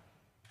Tuhan,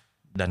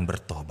 dan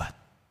bertobat.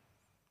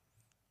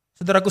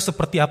 Saudaraku,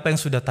 seperti apa yang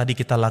sudah tadi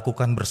kita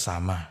lakukan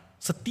bersama,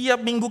 setiap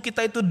minggu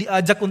kita itu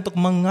diajak untuk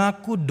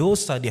mengaku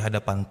dosa di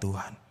hadapan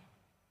Tuhan.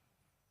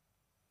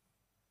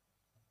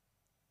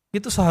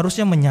 Itu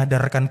seharusnya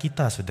menyadarkan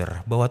kita,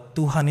 saudara, bahwa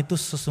Tuhan itu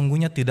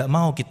sesungguhnya tidak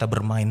mau kita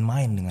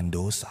bermain-main dengan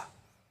dosa.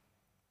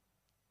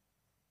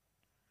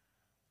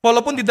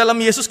 Walaupun di dalam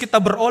Yesus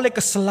kita beroleh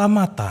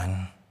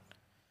keselamatan,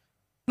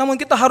 namun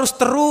kita harus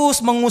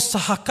terus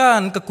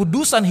mengusahakan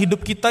kekudusan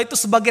hidup kita itu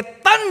sebagai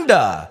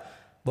tanda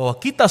bahwa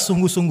kita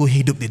sungguh-sungguh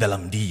hidup di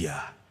dalam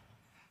Dia.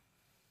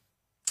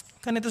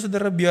 Kan itu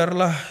saudara,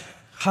 biarlah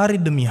hari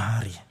demi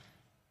hari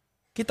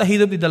kita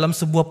hidup di dalam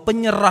sebuah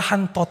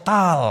penyerahan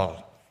total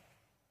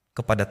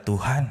kepada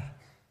Tuhan.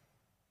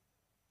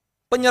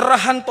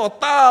 Penyerahan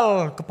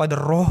total kepada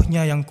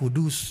Roh-Nya yang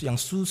kudus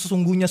yang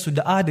sesungguhnya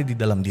sudah ada di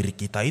dalam diri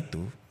kita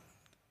itu.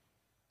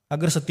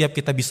 Agar setiap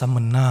kita bisa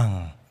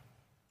menang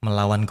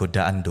melawan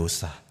godaan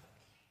dosa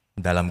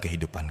dalam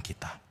kehidupan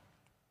kita.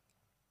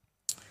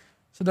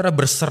 Saudara,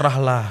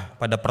 berserahlah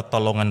pada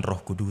pertolongan Roh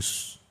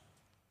Kudus.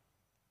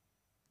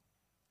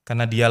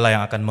 Karena Dialah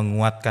yang akan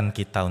menguatkan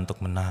kita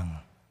untuk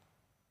menang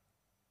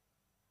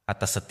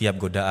atas setiap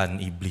godaan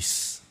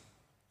iblis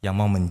yang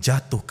mau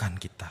menjatuhkan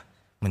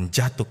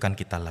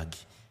kita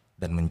lagi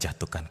dan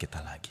menjatuhkan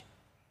kita lagi.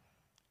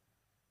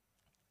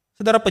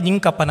 Saudara,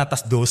 penyingkapan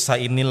atas dosa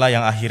inilah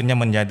yang akhirnya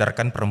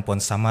menyadarkan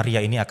perempuan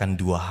Samaria ini akan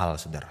dua hal,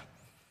 saudara.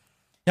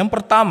 Yang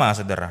pertama,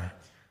 saudara,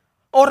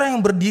 orang yang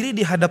berdiri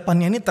di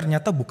hadapannya ini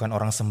ternyata bukan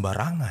orang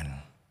sembarangan.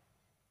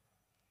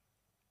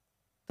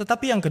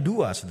 Tetapi yang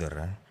kedua,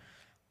 saudara,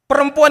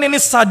 perempuan ini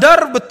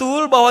sadar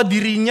betul bahwa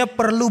dirinya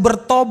perlu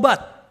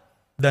bertobat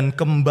dan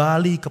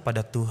kembali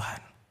kepada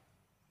Tuhan.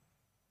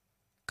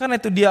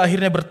 Karena itu dia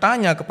akhirnya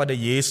bertanya kepada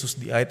Yesus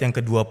di ayat yang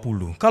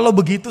ke-20. Kalau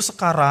begitu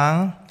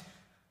sekarang,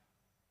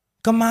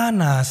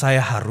 kemana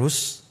saya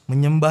harus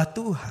menyembah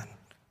Tuhan?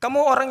 Kamu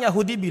orang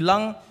Yahudi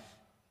bilang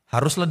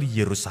haruslah di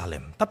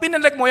Yerusalem. Tapi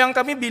nenek moyang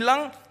kami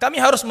bilang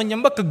kami harus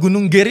menyembah ke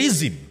Gunung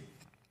Gerizim.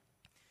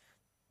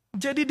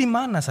 Jadi di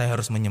mana saya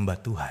harus menyembah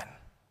Tuhan?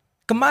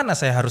 Kemana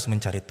saya harus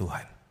mencari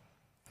Tuhan?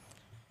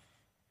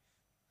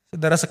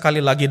 Saudara,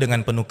 sekali lagi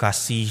dengan penuh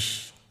kasih,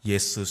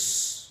 Yesus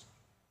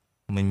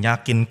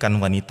meyakinkan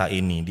wanita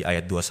ini di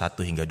ayat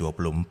 21 hingga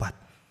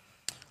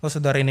 24. Oh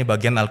saudara, ini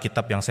bagian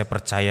Alkitab yang saya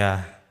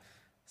percaya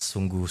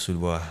sungguh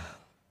sebuah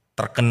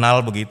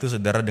terkenal begitu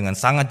saudara, dengan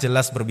sangat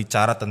jelas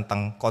berbicara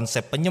tentang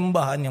konsep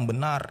penyembahan yang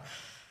benar,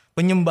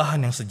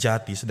 penyembahan yang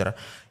sejati saudara.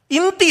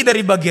 Inti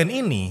dari bagian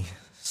ini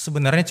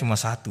sebenarnya cuma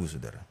satu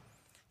saudara.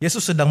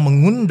 Yesus sedang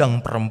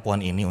mengundang perempuan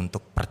ini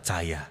untuk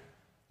percaya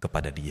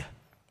kepada Dia.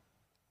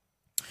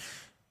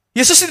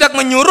 Yesus tidak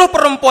menyuruh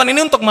perempuan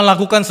ini untuk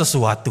melakukan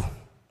sesuatu.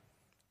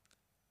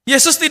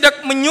 Yesus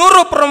tidak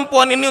menyuruh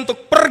perempuan ini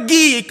untuk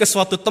pergi ke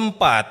suatu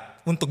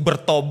tempat untuk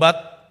bertobat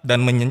dan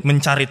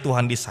mencari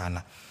Tuhan di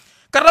sana.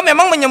 Karena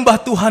memang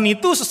menyembah Tuhan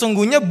itu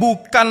sesungguhnya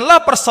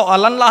bukanlah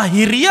persoalan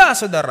lahiriah,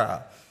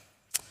 saudara.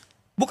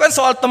 Bukan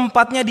soal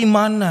tempatnya di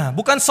mana,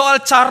 bukan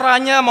soal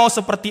caranya mau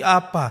seperti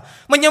apa.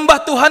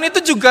 Menyembah Tuhan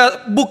itu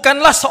juga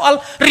bukanlah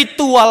soal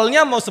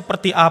ritualnya mau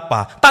seperti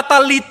apa, tata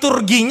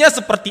liturginya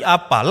seperti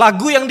apa,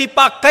 lagu yang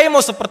dipakai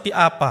mau seperti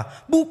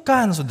apa.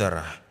 Bukan,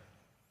 saudara.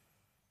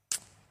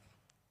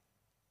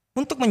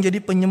 Untuk menjadi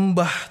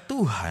penyembah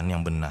Tuhan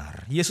yang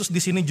benar, Yesus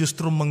di sini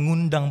justru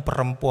mengundang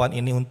perempuan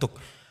ini untuk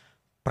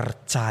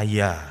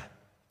percaya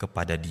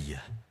kepada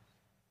Dia,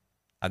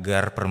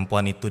 agar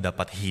perempuan itu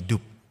dapat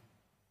hidup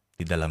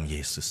di dalam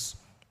Yesus.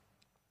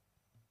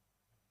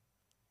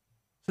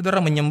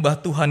 Saudara, menyembah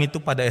Tuhan itu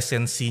pada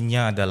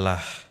esensinya adalah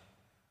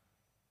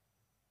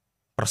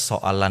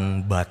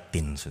persoalan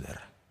batin,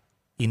 saudara.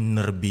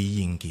 Inner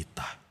being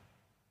kita.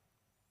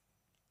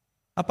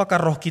 Apakah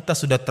roh kita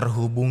sudah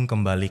terhubung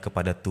kembali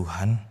kepada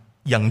Tuhan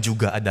yang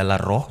juga adalah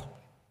roh?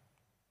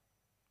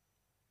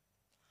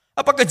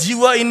 Apakah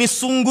jiwa ini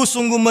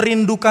sungguh-sungguh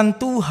merindukan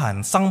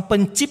Tuhan, Sang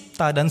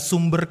Pencipta dan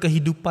sumber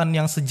kehidupan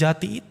yang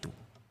sejati itu?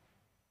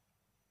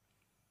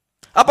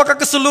 Apakah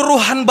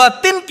keseluruhan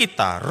batin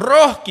kita,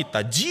 roh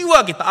kita,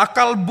 jiwa kita,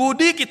 akal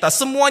budi kita,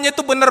 semuanya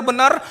itu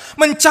benar-benar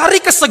mencari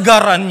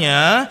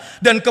kesegarannya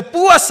dan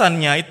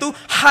kepuasannya itu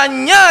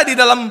hanya di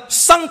dalam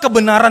Sang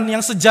kebenaran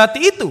yang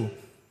sejati itu,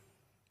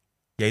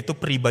 yaitu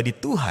pribadi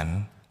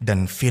Tuhan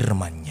dan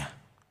firman-Nya.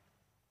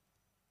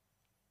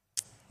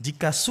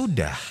 Jika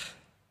sudah,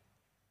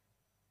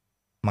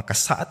 maka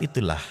saat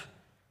itulah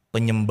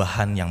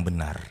penyembahan yang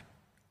benar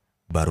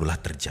barulah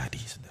terjadi,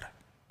 saudara.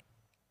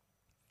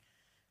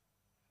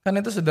 Karena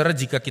itu saudara,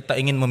 jika kita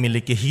ingin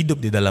memiliki hidup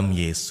di dalam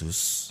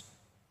Yesus,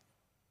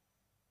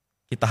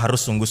 kita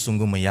harus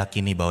sungguh-sungguh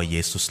meyakini bahwa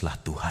Yesuslah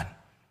Tuhan.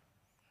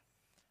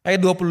 Ayat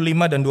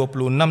 25 dan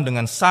 26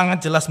 dengan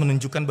sangat jelas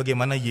menunjukkan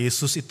bagaimana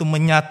Yesus itu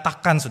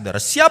menyatakan,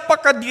 saudara,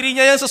 siapakah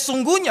dirinya yang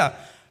sesungguhnya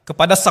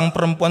kepada sang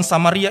perempuan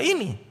Samaria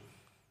ini.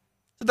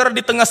 Saudara,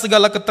 di tengah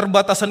segala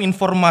keterbatasan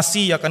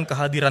informasi akan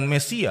kehadiran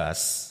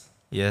Mesias,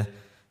 ya,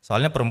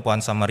 soalnya perempuan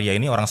Samaria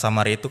ini, orang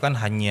Samaria itu kan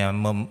hanya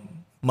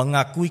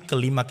mengakui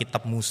kelima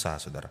kitab Musa,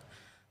 saudara.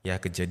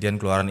 Ya, Kejadian,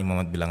 Keluaran,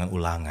 Imamat, Bilangan,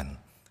 Ulangan.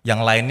 Yang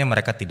lainnya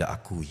mereka tidak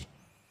akui.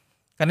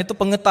 Karena itu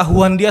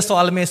pengetahuan dia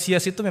soal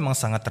Mesias itu memang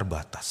sangat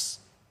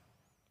terbatas.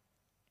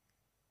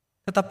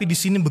 Tetapi di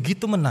sini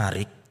begitu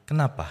menarik.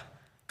 Kenapa?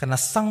 Karena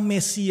Sang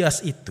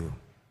Mesias itu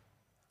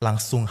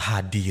langsung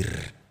hadir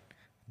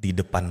di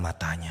depan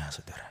matanya,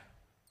 saudara.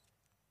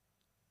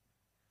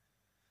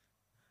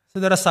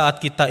 Saudara, saat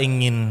kita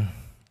ingin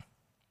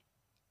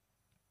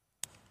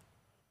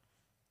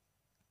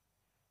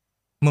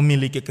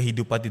memiliki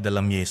kehidupan di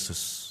dalam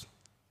Yesus,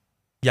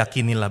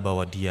 yakinilah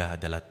bahwa Dia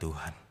adalah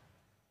Tuhan.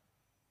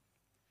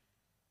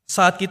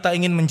 Saat kita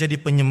ingin menjadi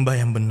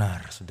penyembah yang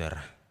benar,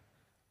 saudara,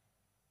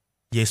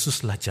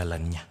 Yesuslah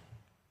jalannya.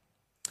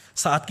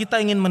 Saat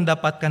kita ingin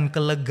mendapatkan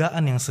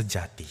kelegaan yang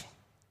sejati,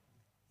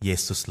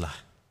 Yesuslah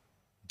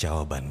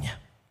jawabannya.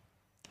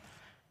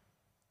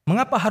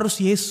 Mengapa harus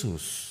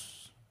Yesus?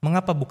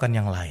 Mengapa bukan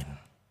yang lain?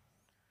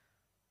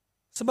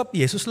 Sebab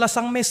Yesuslah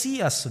Sang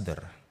Mesias,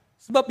 saudara.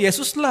 Sebab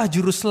Yesuslah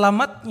juru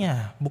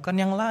selamatnya, bukan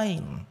yang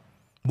lain.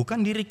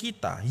 Bukan diri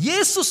kita.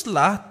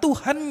 Yesuslah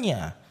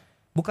Tuhannya,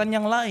 bukan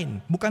yang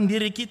lain. Bukan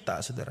diri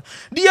kita, saudara.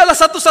 Dialah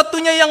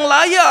satu-satunya yang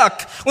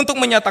layak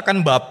untuk menyatakan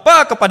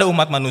Bapa kepada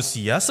umat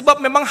manusia. Sebab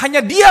memang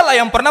hanya Dialah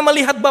yang pernah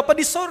melihat Bapa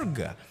di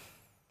sorga.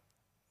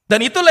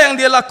 Dan itulah yang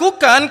Dia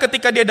lakukan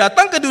ketika Dia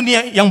datang ke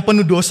dunia yang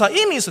penuh dosa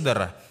ini,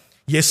 saudara.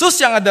 Yesus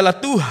yang adalah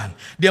Tuhan,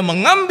 Dia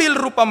mengambil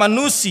rupa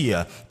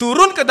manusia,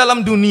 turun ke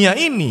dalam dunia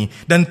ini,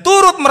 dan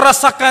turut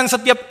merasakan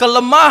setiap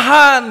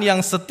kelemahan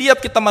yang setiap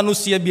kita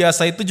manusia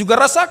biasa itu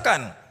juga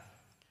rasakan.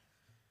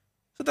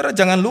 Saudara,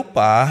 jangan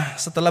lupa,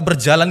 setelah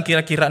berjalan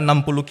kira-kira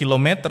 60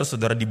 km,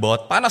 saudara, di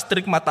bawah panas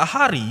terik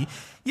matahari,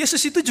 Yesus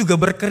itu juga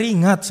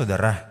berkeringat,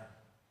 saudara.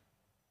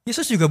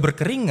 Yesus juga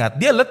berkeringat,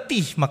 Dia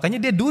letih,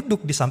 makanya Dia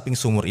duduk di samping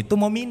sumur itu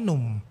mau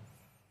minum.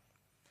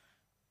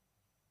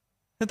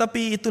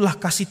 Tetapi itulah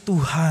kasih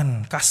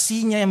Tuhan,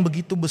 kasih-Nya yang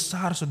begitu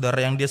besar,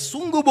 saudara, yang Dia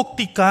sungguh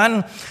buktikan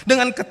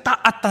dengan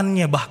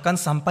ketaatannya bahkan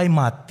sampai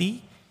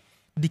mati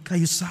di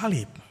kayu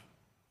salib.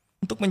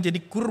 Untuk menjadi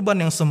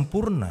kurban yang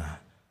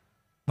sempurna,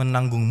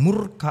 menanggung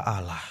murka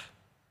Allah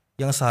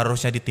yang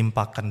seharusnya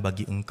ditimpakan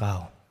bagi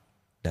engkau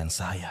dan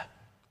saya.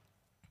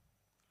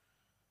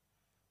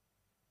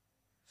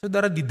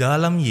 Saudara, di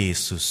dalam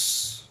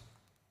Yesus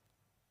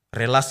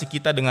relasi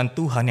kita dengan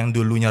Tuhan yang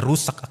dulunya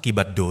rusak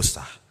akibat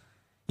dosa,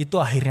 itu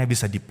akhirnya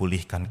bisa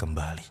dipulihkan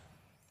kembali.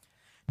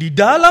 Di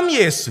dalam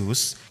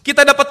Yesus,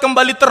 kita dapat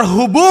kembali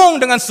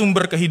terhubung dengan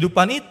sumber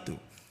kehidupan itu.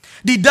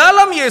 Di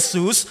dalam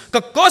Yesus,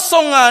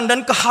 kekosongan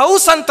dan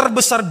kehausan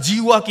terbesar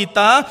jiwa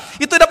kita,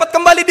 itu dapat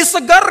kembali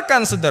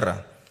disegarkan,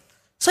 saudara.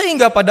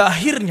 Sehingga pada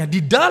akhirnya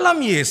di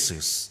dalam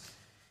Yesus,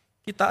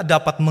 kita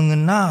dapat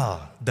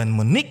mengenal dan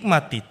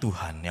menikmati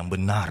Tuhan yang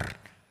benar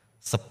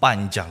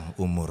sepanjang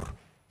umur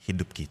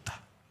hidup kita.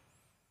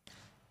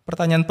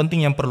 Pertanyaan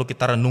penting yang perlu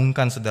kita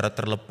renungkan, saudara,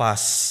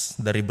 terlepas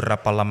dari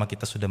berapa lama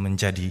kita sudah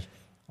menjadi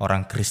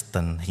orang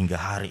Kristen hingga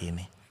hari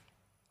ini.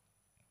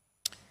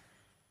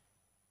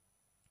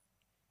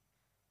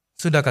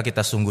 Sudahkah kita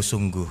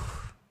sungguh-sungguh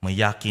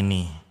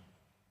meyakini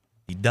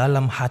di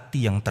dalam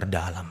hati yang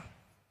terdalam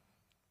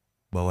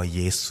bahwa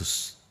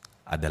Yesus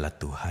adalah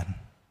Tuhan?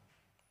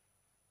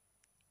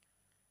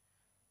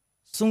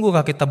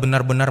 Sungguhkah kita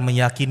benar-benar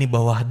meyakini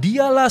bahwa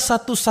Dialah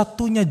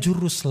satu-satunya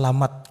juru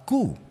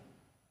selamatku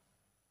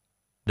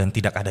dan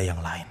tidak ada yang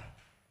lain?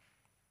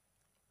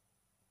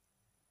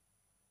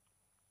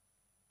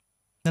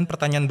 Dan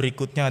pertanyaan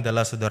berikutnya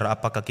adalah, saudara,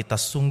 apakah kita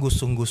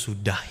sungguh-sungguh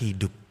sudah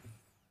hidup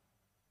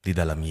di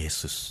dalam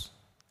Yesus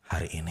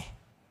hari ini?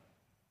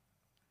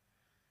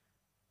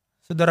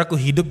 Saudaraku,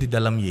 hidup di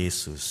dalam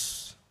Yesus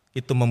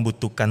itu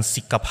membutuhkan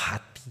sikap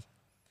hati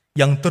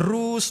yang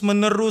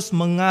terus-menerus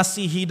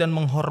mengasihi dan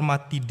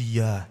menghormati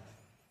Dia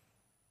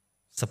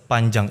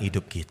sepanjang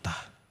hidup kita.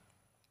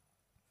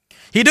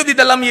 Hidup di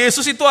dalam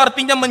Yesus itu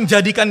artinya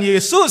menjadikan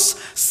Yesus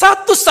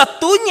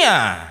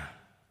satu-satunya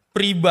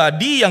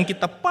pribadi yang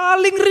kita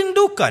paling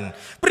rindukan,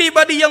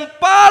 pribadi yang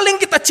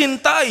paling kita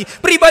cintai,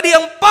 pribadi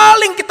yang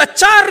paling kita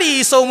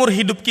cari seumur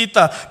hidup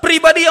kita,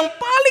 pribadi yang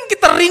paling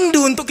kita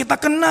rindu untuk kita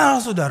kenal,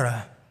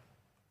 saudara.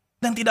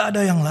 Dan tidak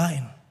ada yang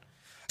lain.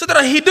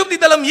 Saudara, hidup di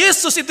dalam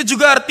Yesus itu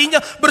juga artinya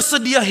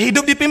bersedia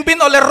hidup dipimpin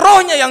oleh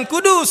Roh-Nya yang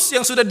kudus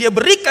yang sudah Dia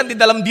berikan di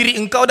dalam diri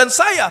engkau dan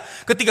saya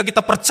ketika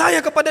kita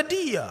percaya kepada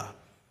Dia.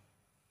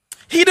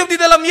 Hidup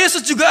di dalam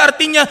Yesus juga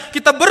artinya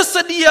kita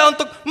bersedia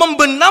untuk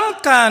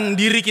membenamkan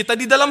diri kita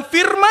di dalam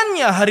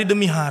firman-Nya hari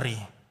demi hari.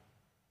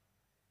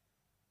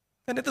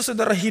 Dan itu,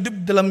 saudara, hidup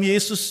di dalam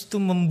Yesus itu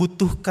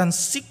membutuhkan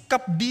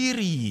sikap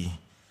diri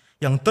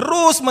yang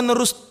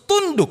terus-menerus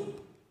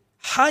tunduk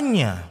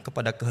hanya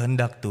kepada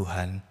kehendak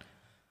Tuhan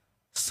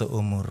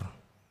seumur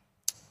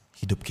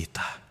hidup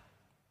kita.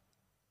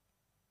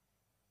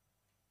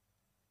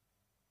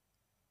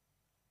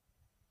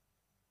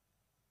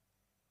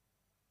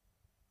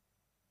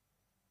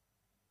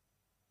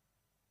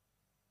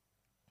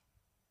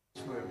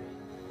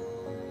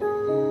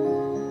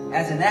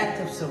 As an act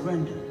of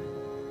surrender,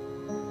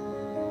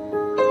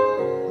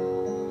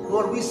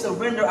 Lord, we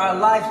surrender our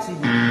life to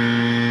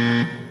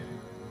you.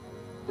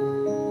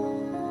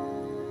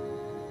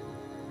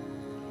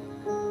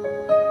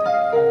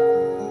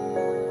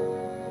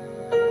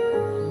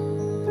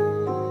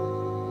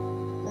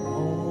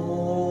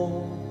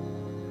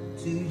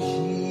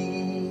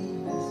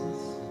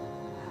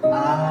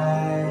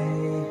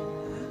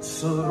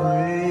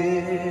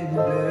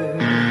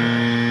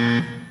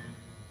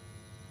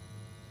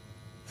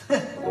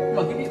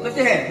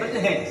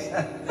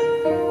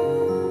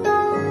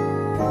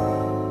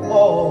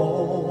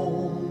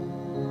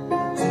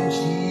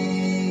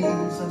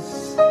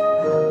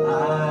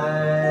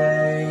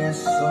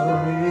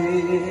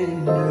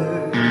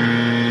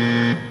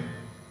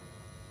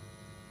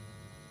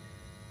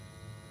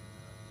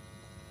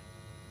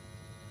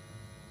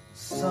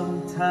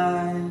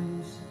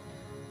 Sometimes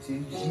to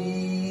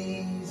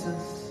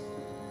Jesus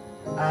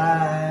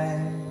I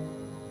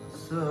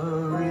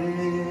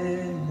surrender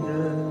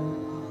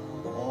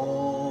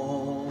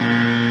all.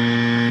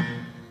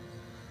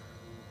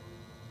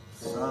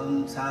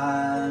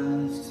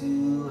 Sometimes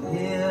to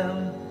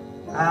Him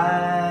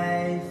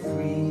I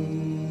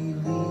freely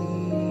give.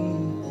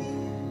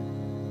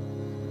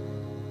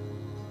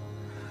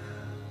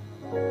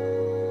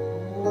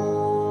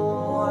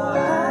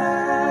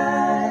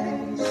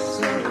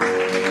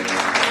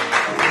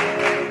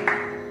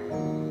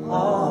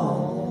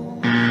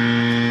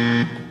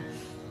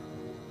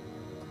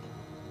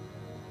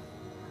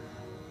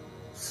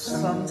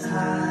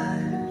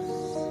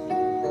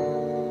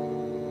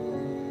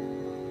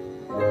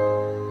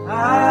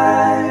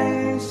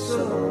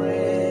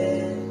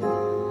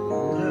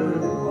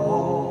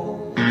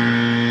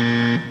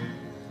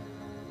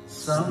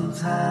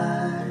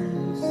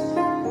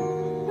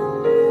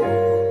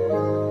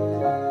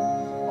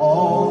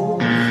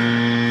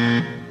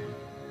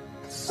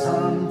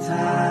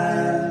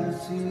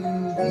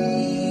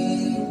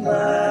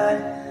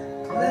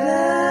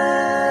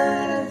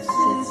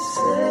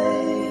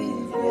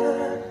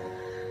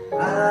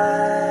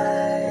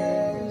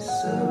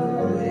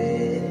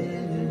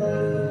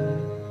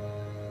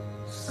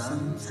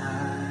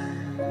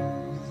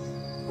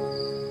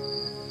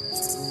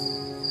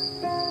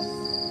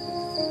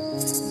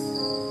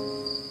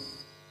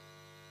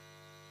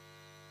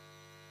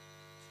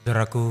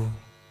 Saudaraku,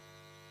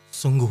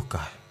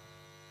 sungguhkah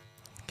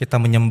kita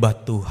menyembah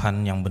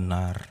Tuhan yang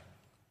benar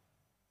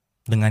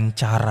dengan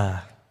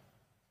cara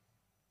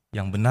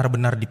yang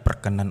benar-benar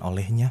diperkenan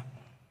oleh-Nya?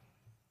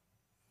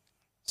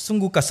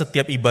 Sungguhkah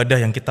setiap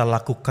ibadah yang kita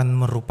lakukan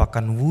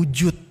merupakan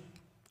wujud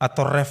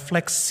atau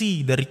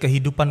refleksi dari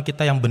kehidupan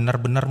kita yang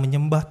benar-benar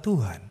menyembah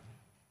Tuhan?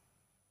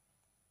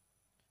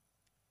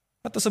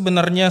 Atau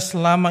sebenarnya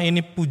selama ini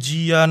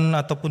pujian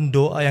ataupun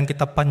doa yang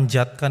kita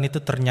panjatkan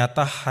itu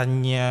ternyata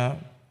hanya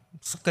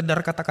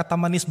sekedar kata-kata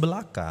manis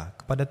belaka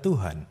kepada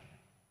Tuhan?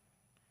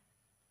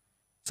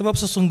 Sebab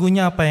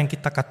sesungguhnya apa yang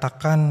kita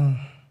katakan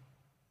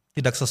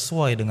tidak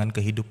sesuai dengan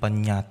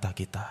kehidupan nyata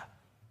kita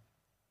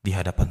di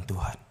hadapan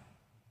Tuhan.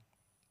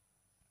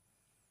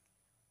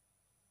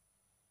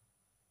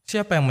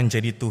 Siapa yang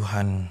menjadi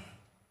Tuhan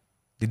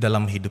di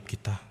dalam hidup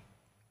kita?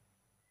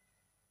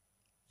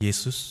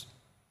 Yesus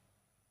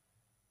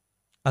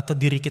atau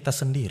diri kita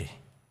sendiri?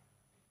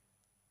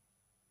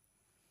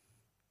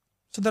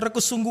 Saudaraku,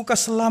 sungguhkah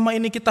selama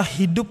ini kita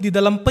hidup di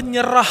dalam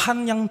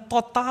penyerahan yang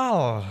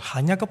total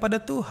hanya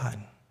kepada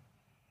Tuhan?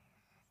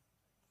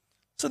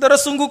 Saudara,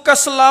 sungguhkah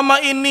selama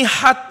ini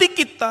hati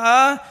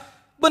kita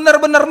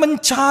benar-benar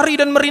mencari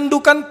dan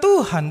merindukan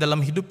Tuhan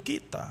dalam hidup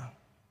kita?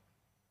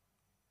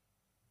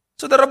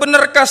 Saudara,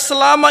 benarkah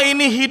selama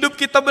ini hidup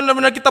kita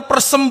benar-benar kita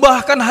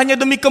persembahkan hanya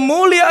demi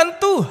kemuliaan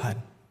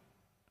Tuhan?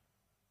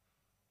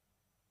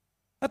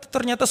 Atau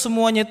ternyata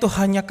semuanya itu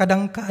hanya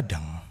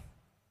kadang-kadang?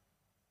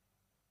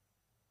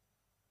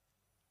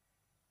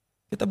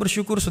 Kita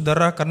bersyukur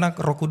saudara karena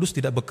Roh Kudus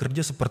tidak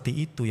bekerja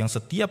seperti itu, yang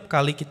setiap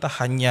kali kita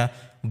hanya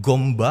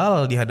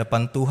gombal di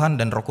hadapan Tuhan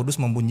dan Roh Kudus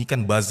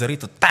membunyikan buzzer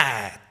itu,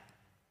 tet,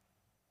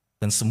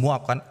 dan semua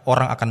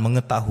orang akan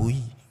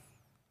mengetahui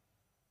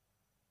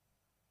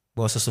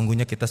bahwa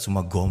sesungguhnya kita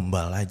cuma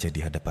gombal aja di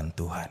hadapan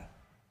Tuhan.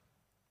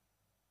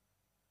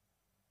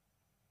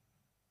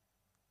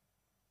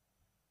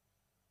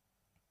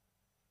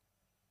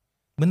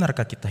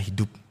 Benarkah kita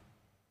hidup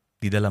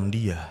di dalam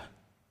Dia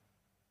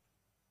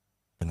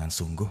dengan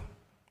sungguh?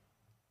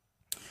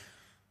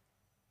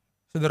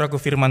 Saudaraku,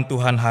 firman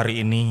Tuhan hari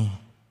ini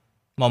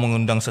mau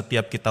mengundang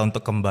setiap kita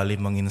untuk kembali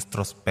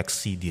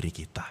mengintrospeksi diri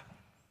kita.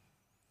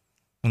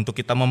 Untuk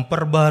kita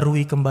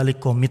memperbarui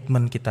kembali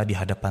komitmen kita di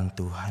hadapan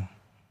Tuhan.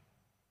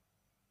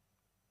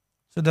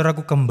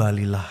 Saudaraku,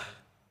 kembalilah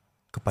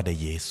kepada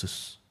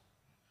Yesus.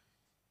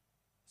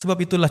 Sebab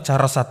itulah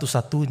cara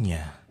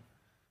satu-satunya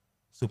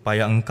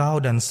supaya engkau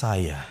dan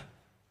saya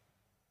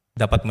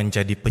dapat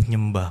menjadi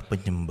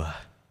penyembah-penyembah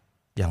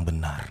yang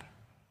benar.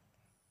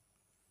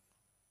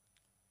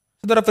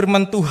 Saudara,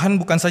 firman Tuhan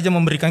bukan saja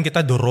memberikan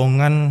kita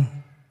dorongan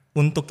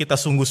untuk kita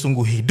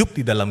sungguh-sungguh hidup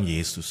di dalam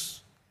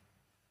Yesus.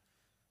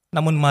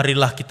 Namun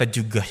marilah kita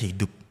juga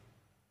hidup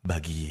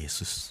bagi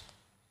Yesus.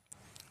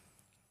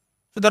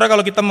 Saudara,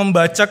 kalau kita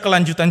membaca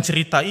kelanjutan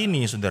cerita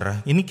ini,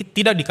 saudara, ini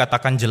tidak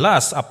dikatakan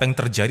jelas apa yang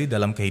terjadi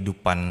dalam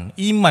kehidupan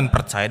iman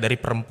percaya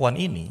dari perempuan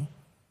ini.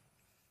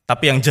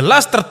 Tapi yang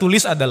jelas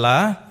tertulis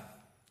adalah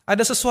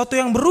ada sesuatu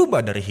yang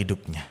berubah dari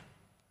hidupnya.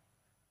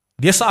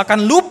 Dia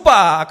seakan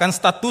lupa akan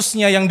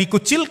statusnya yang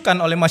dikucilkan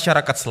oleh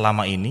masyarakat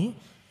selama ini.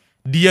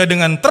 Dia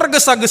dengan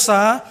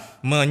tergesa-gesa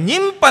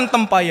menyimpan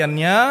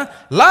tempayannya,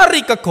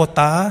 lari ke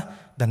kota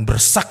dan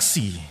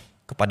bersaksi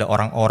kepada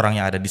orang-orang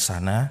yang ada di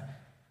sana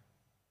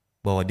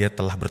bahwa dia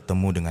telah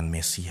bertemu dengan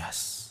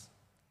Mesias.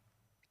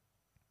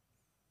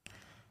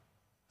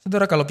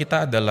 Saudara, kalau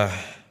kita adalah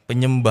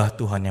penyembah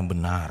Tuhan yang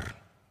benar,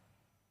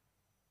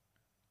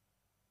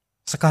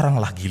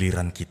 sekaranglah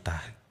giliran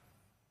kita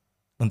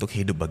untuk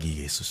hidup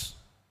bagi Yesus.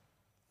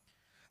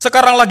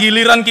 Sekaranglah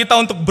giliran kita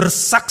untuk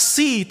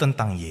bersaksi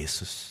tentang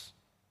Yesus.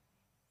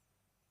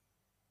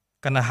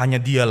 Karena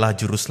hanya Dialah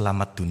juru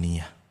selamat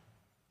dunia.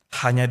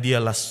 Hanya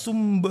Dialah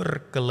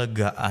sumber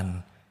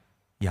kelegaan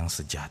yang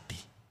sejati.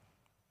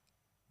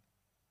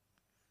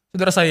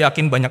 Saudara, saya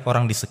yakin banyak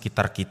orang di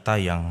sekitar kita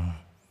yang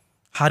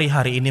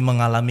hari-hari ini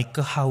mengalami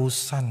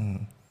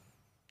kehausan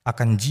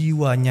akan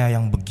jiwanya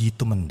yang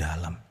begitu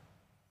mendalam.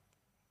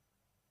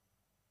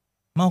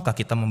 Maukah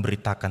kita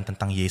memberitakan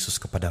tentang Yesus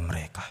kepada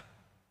mereka?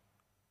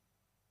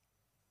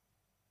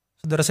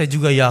 Saudara, saya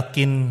juga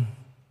yakin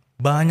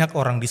banyak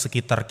orang di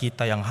sekitar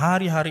kita yang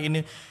hari-hari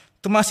ini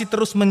masih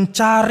terus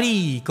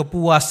mencari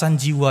kepuasan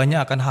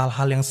jiwanya akan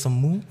hal-hal yang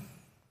semu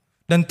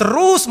dan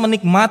terus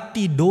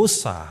menikmati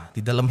dosa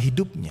di dalam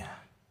hidupnya.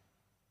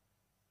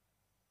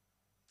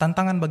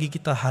 Tantangan bagi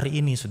kita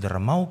hari ini, saudara,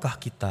 maukah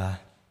kita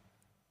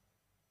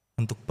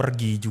untuk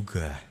pergi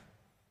juga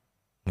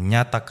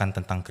menyatakan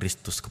tentang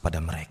Kristus kepada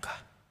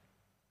mereka?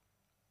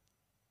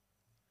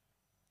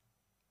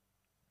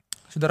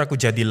 Saudaraku,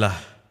 jadilah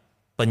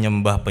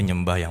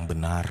penyembah-penyembah yang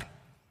benar.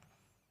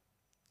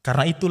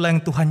 Karena itulah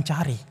yang Tuhan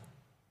cari.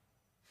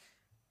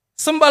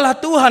 Sembahlah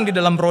Tuhan di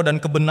dalam roh dan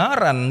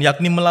kebenaran,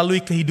 yakni melalui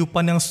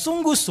kehidupan yang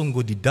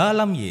sungguh-sungguh di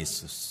dalam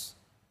Yesus.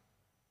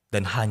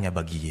 Dan hanya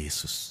bagi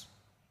Yesus.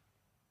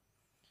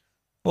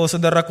 Oh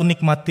saudaraku,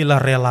 nikmatilah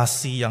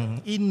relasi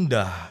yang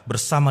indah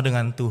bersama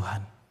dengan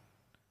Tuhan.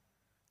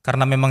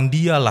 Karena memang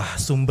Dialah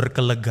sumber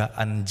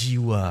kelegaan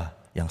jiwa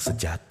yang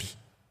sejati.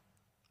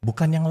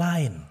 Bukan yang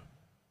lain.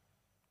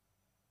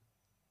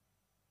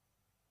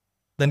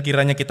 Dan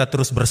kiranya kita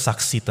terus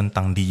bersaksi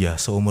tentang Dia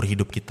seumur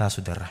hidup kita,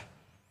 saudara.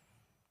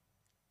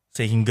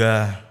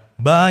 Sehingga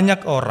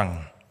banyak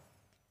orang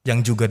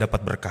yang juga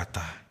dapat berkata,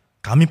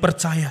 kami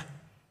percaya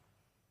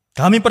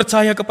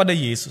kepada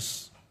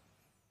Yesus.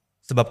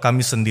 Sebab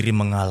kami sendiri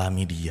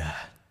mengalami Dia.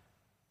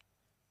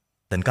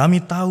 Dan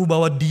kami tahu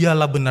bahwa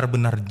Dialah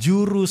benar-benar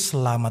juru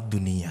selamat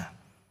dunia.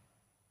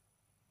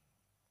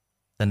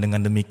 Dan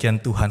dengan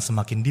demikian Tuhan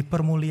semakin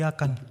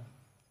dipermuliakan.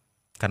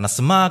 Karena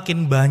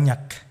semakin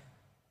banyak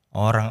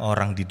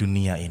orang-orang di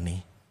dunia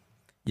ini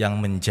yang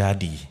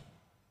menjadi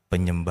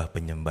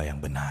penyembah-penyembah yang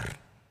benar.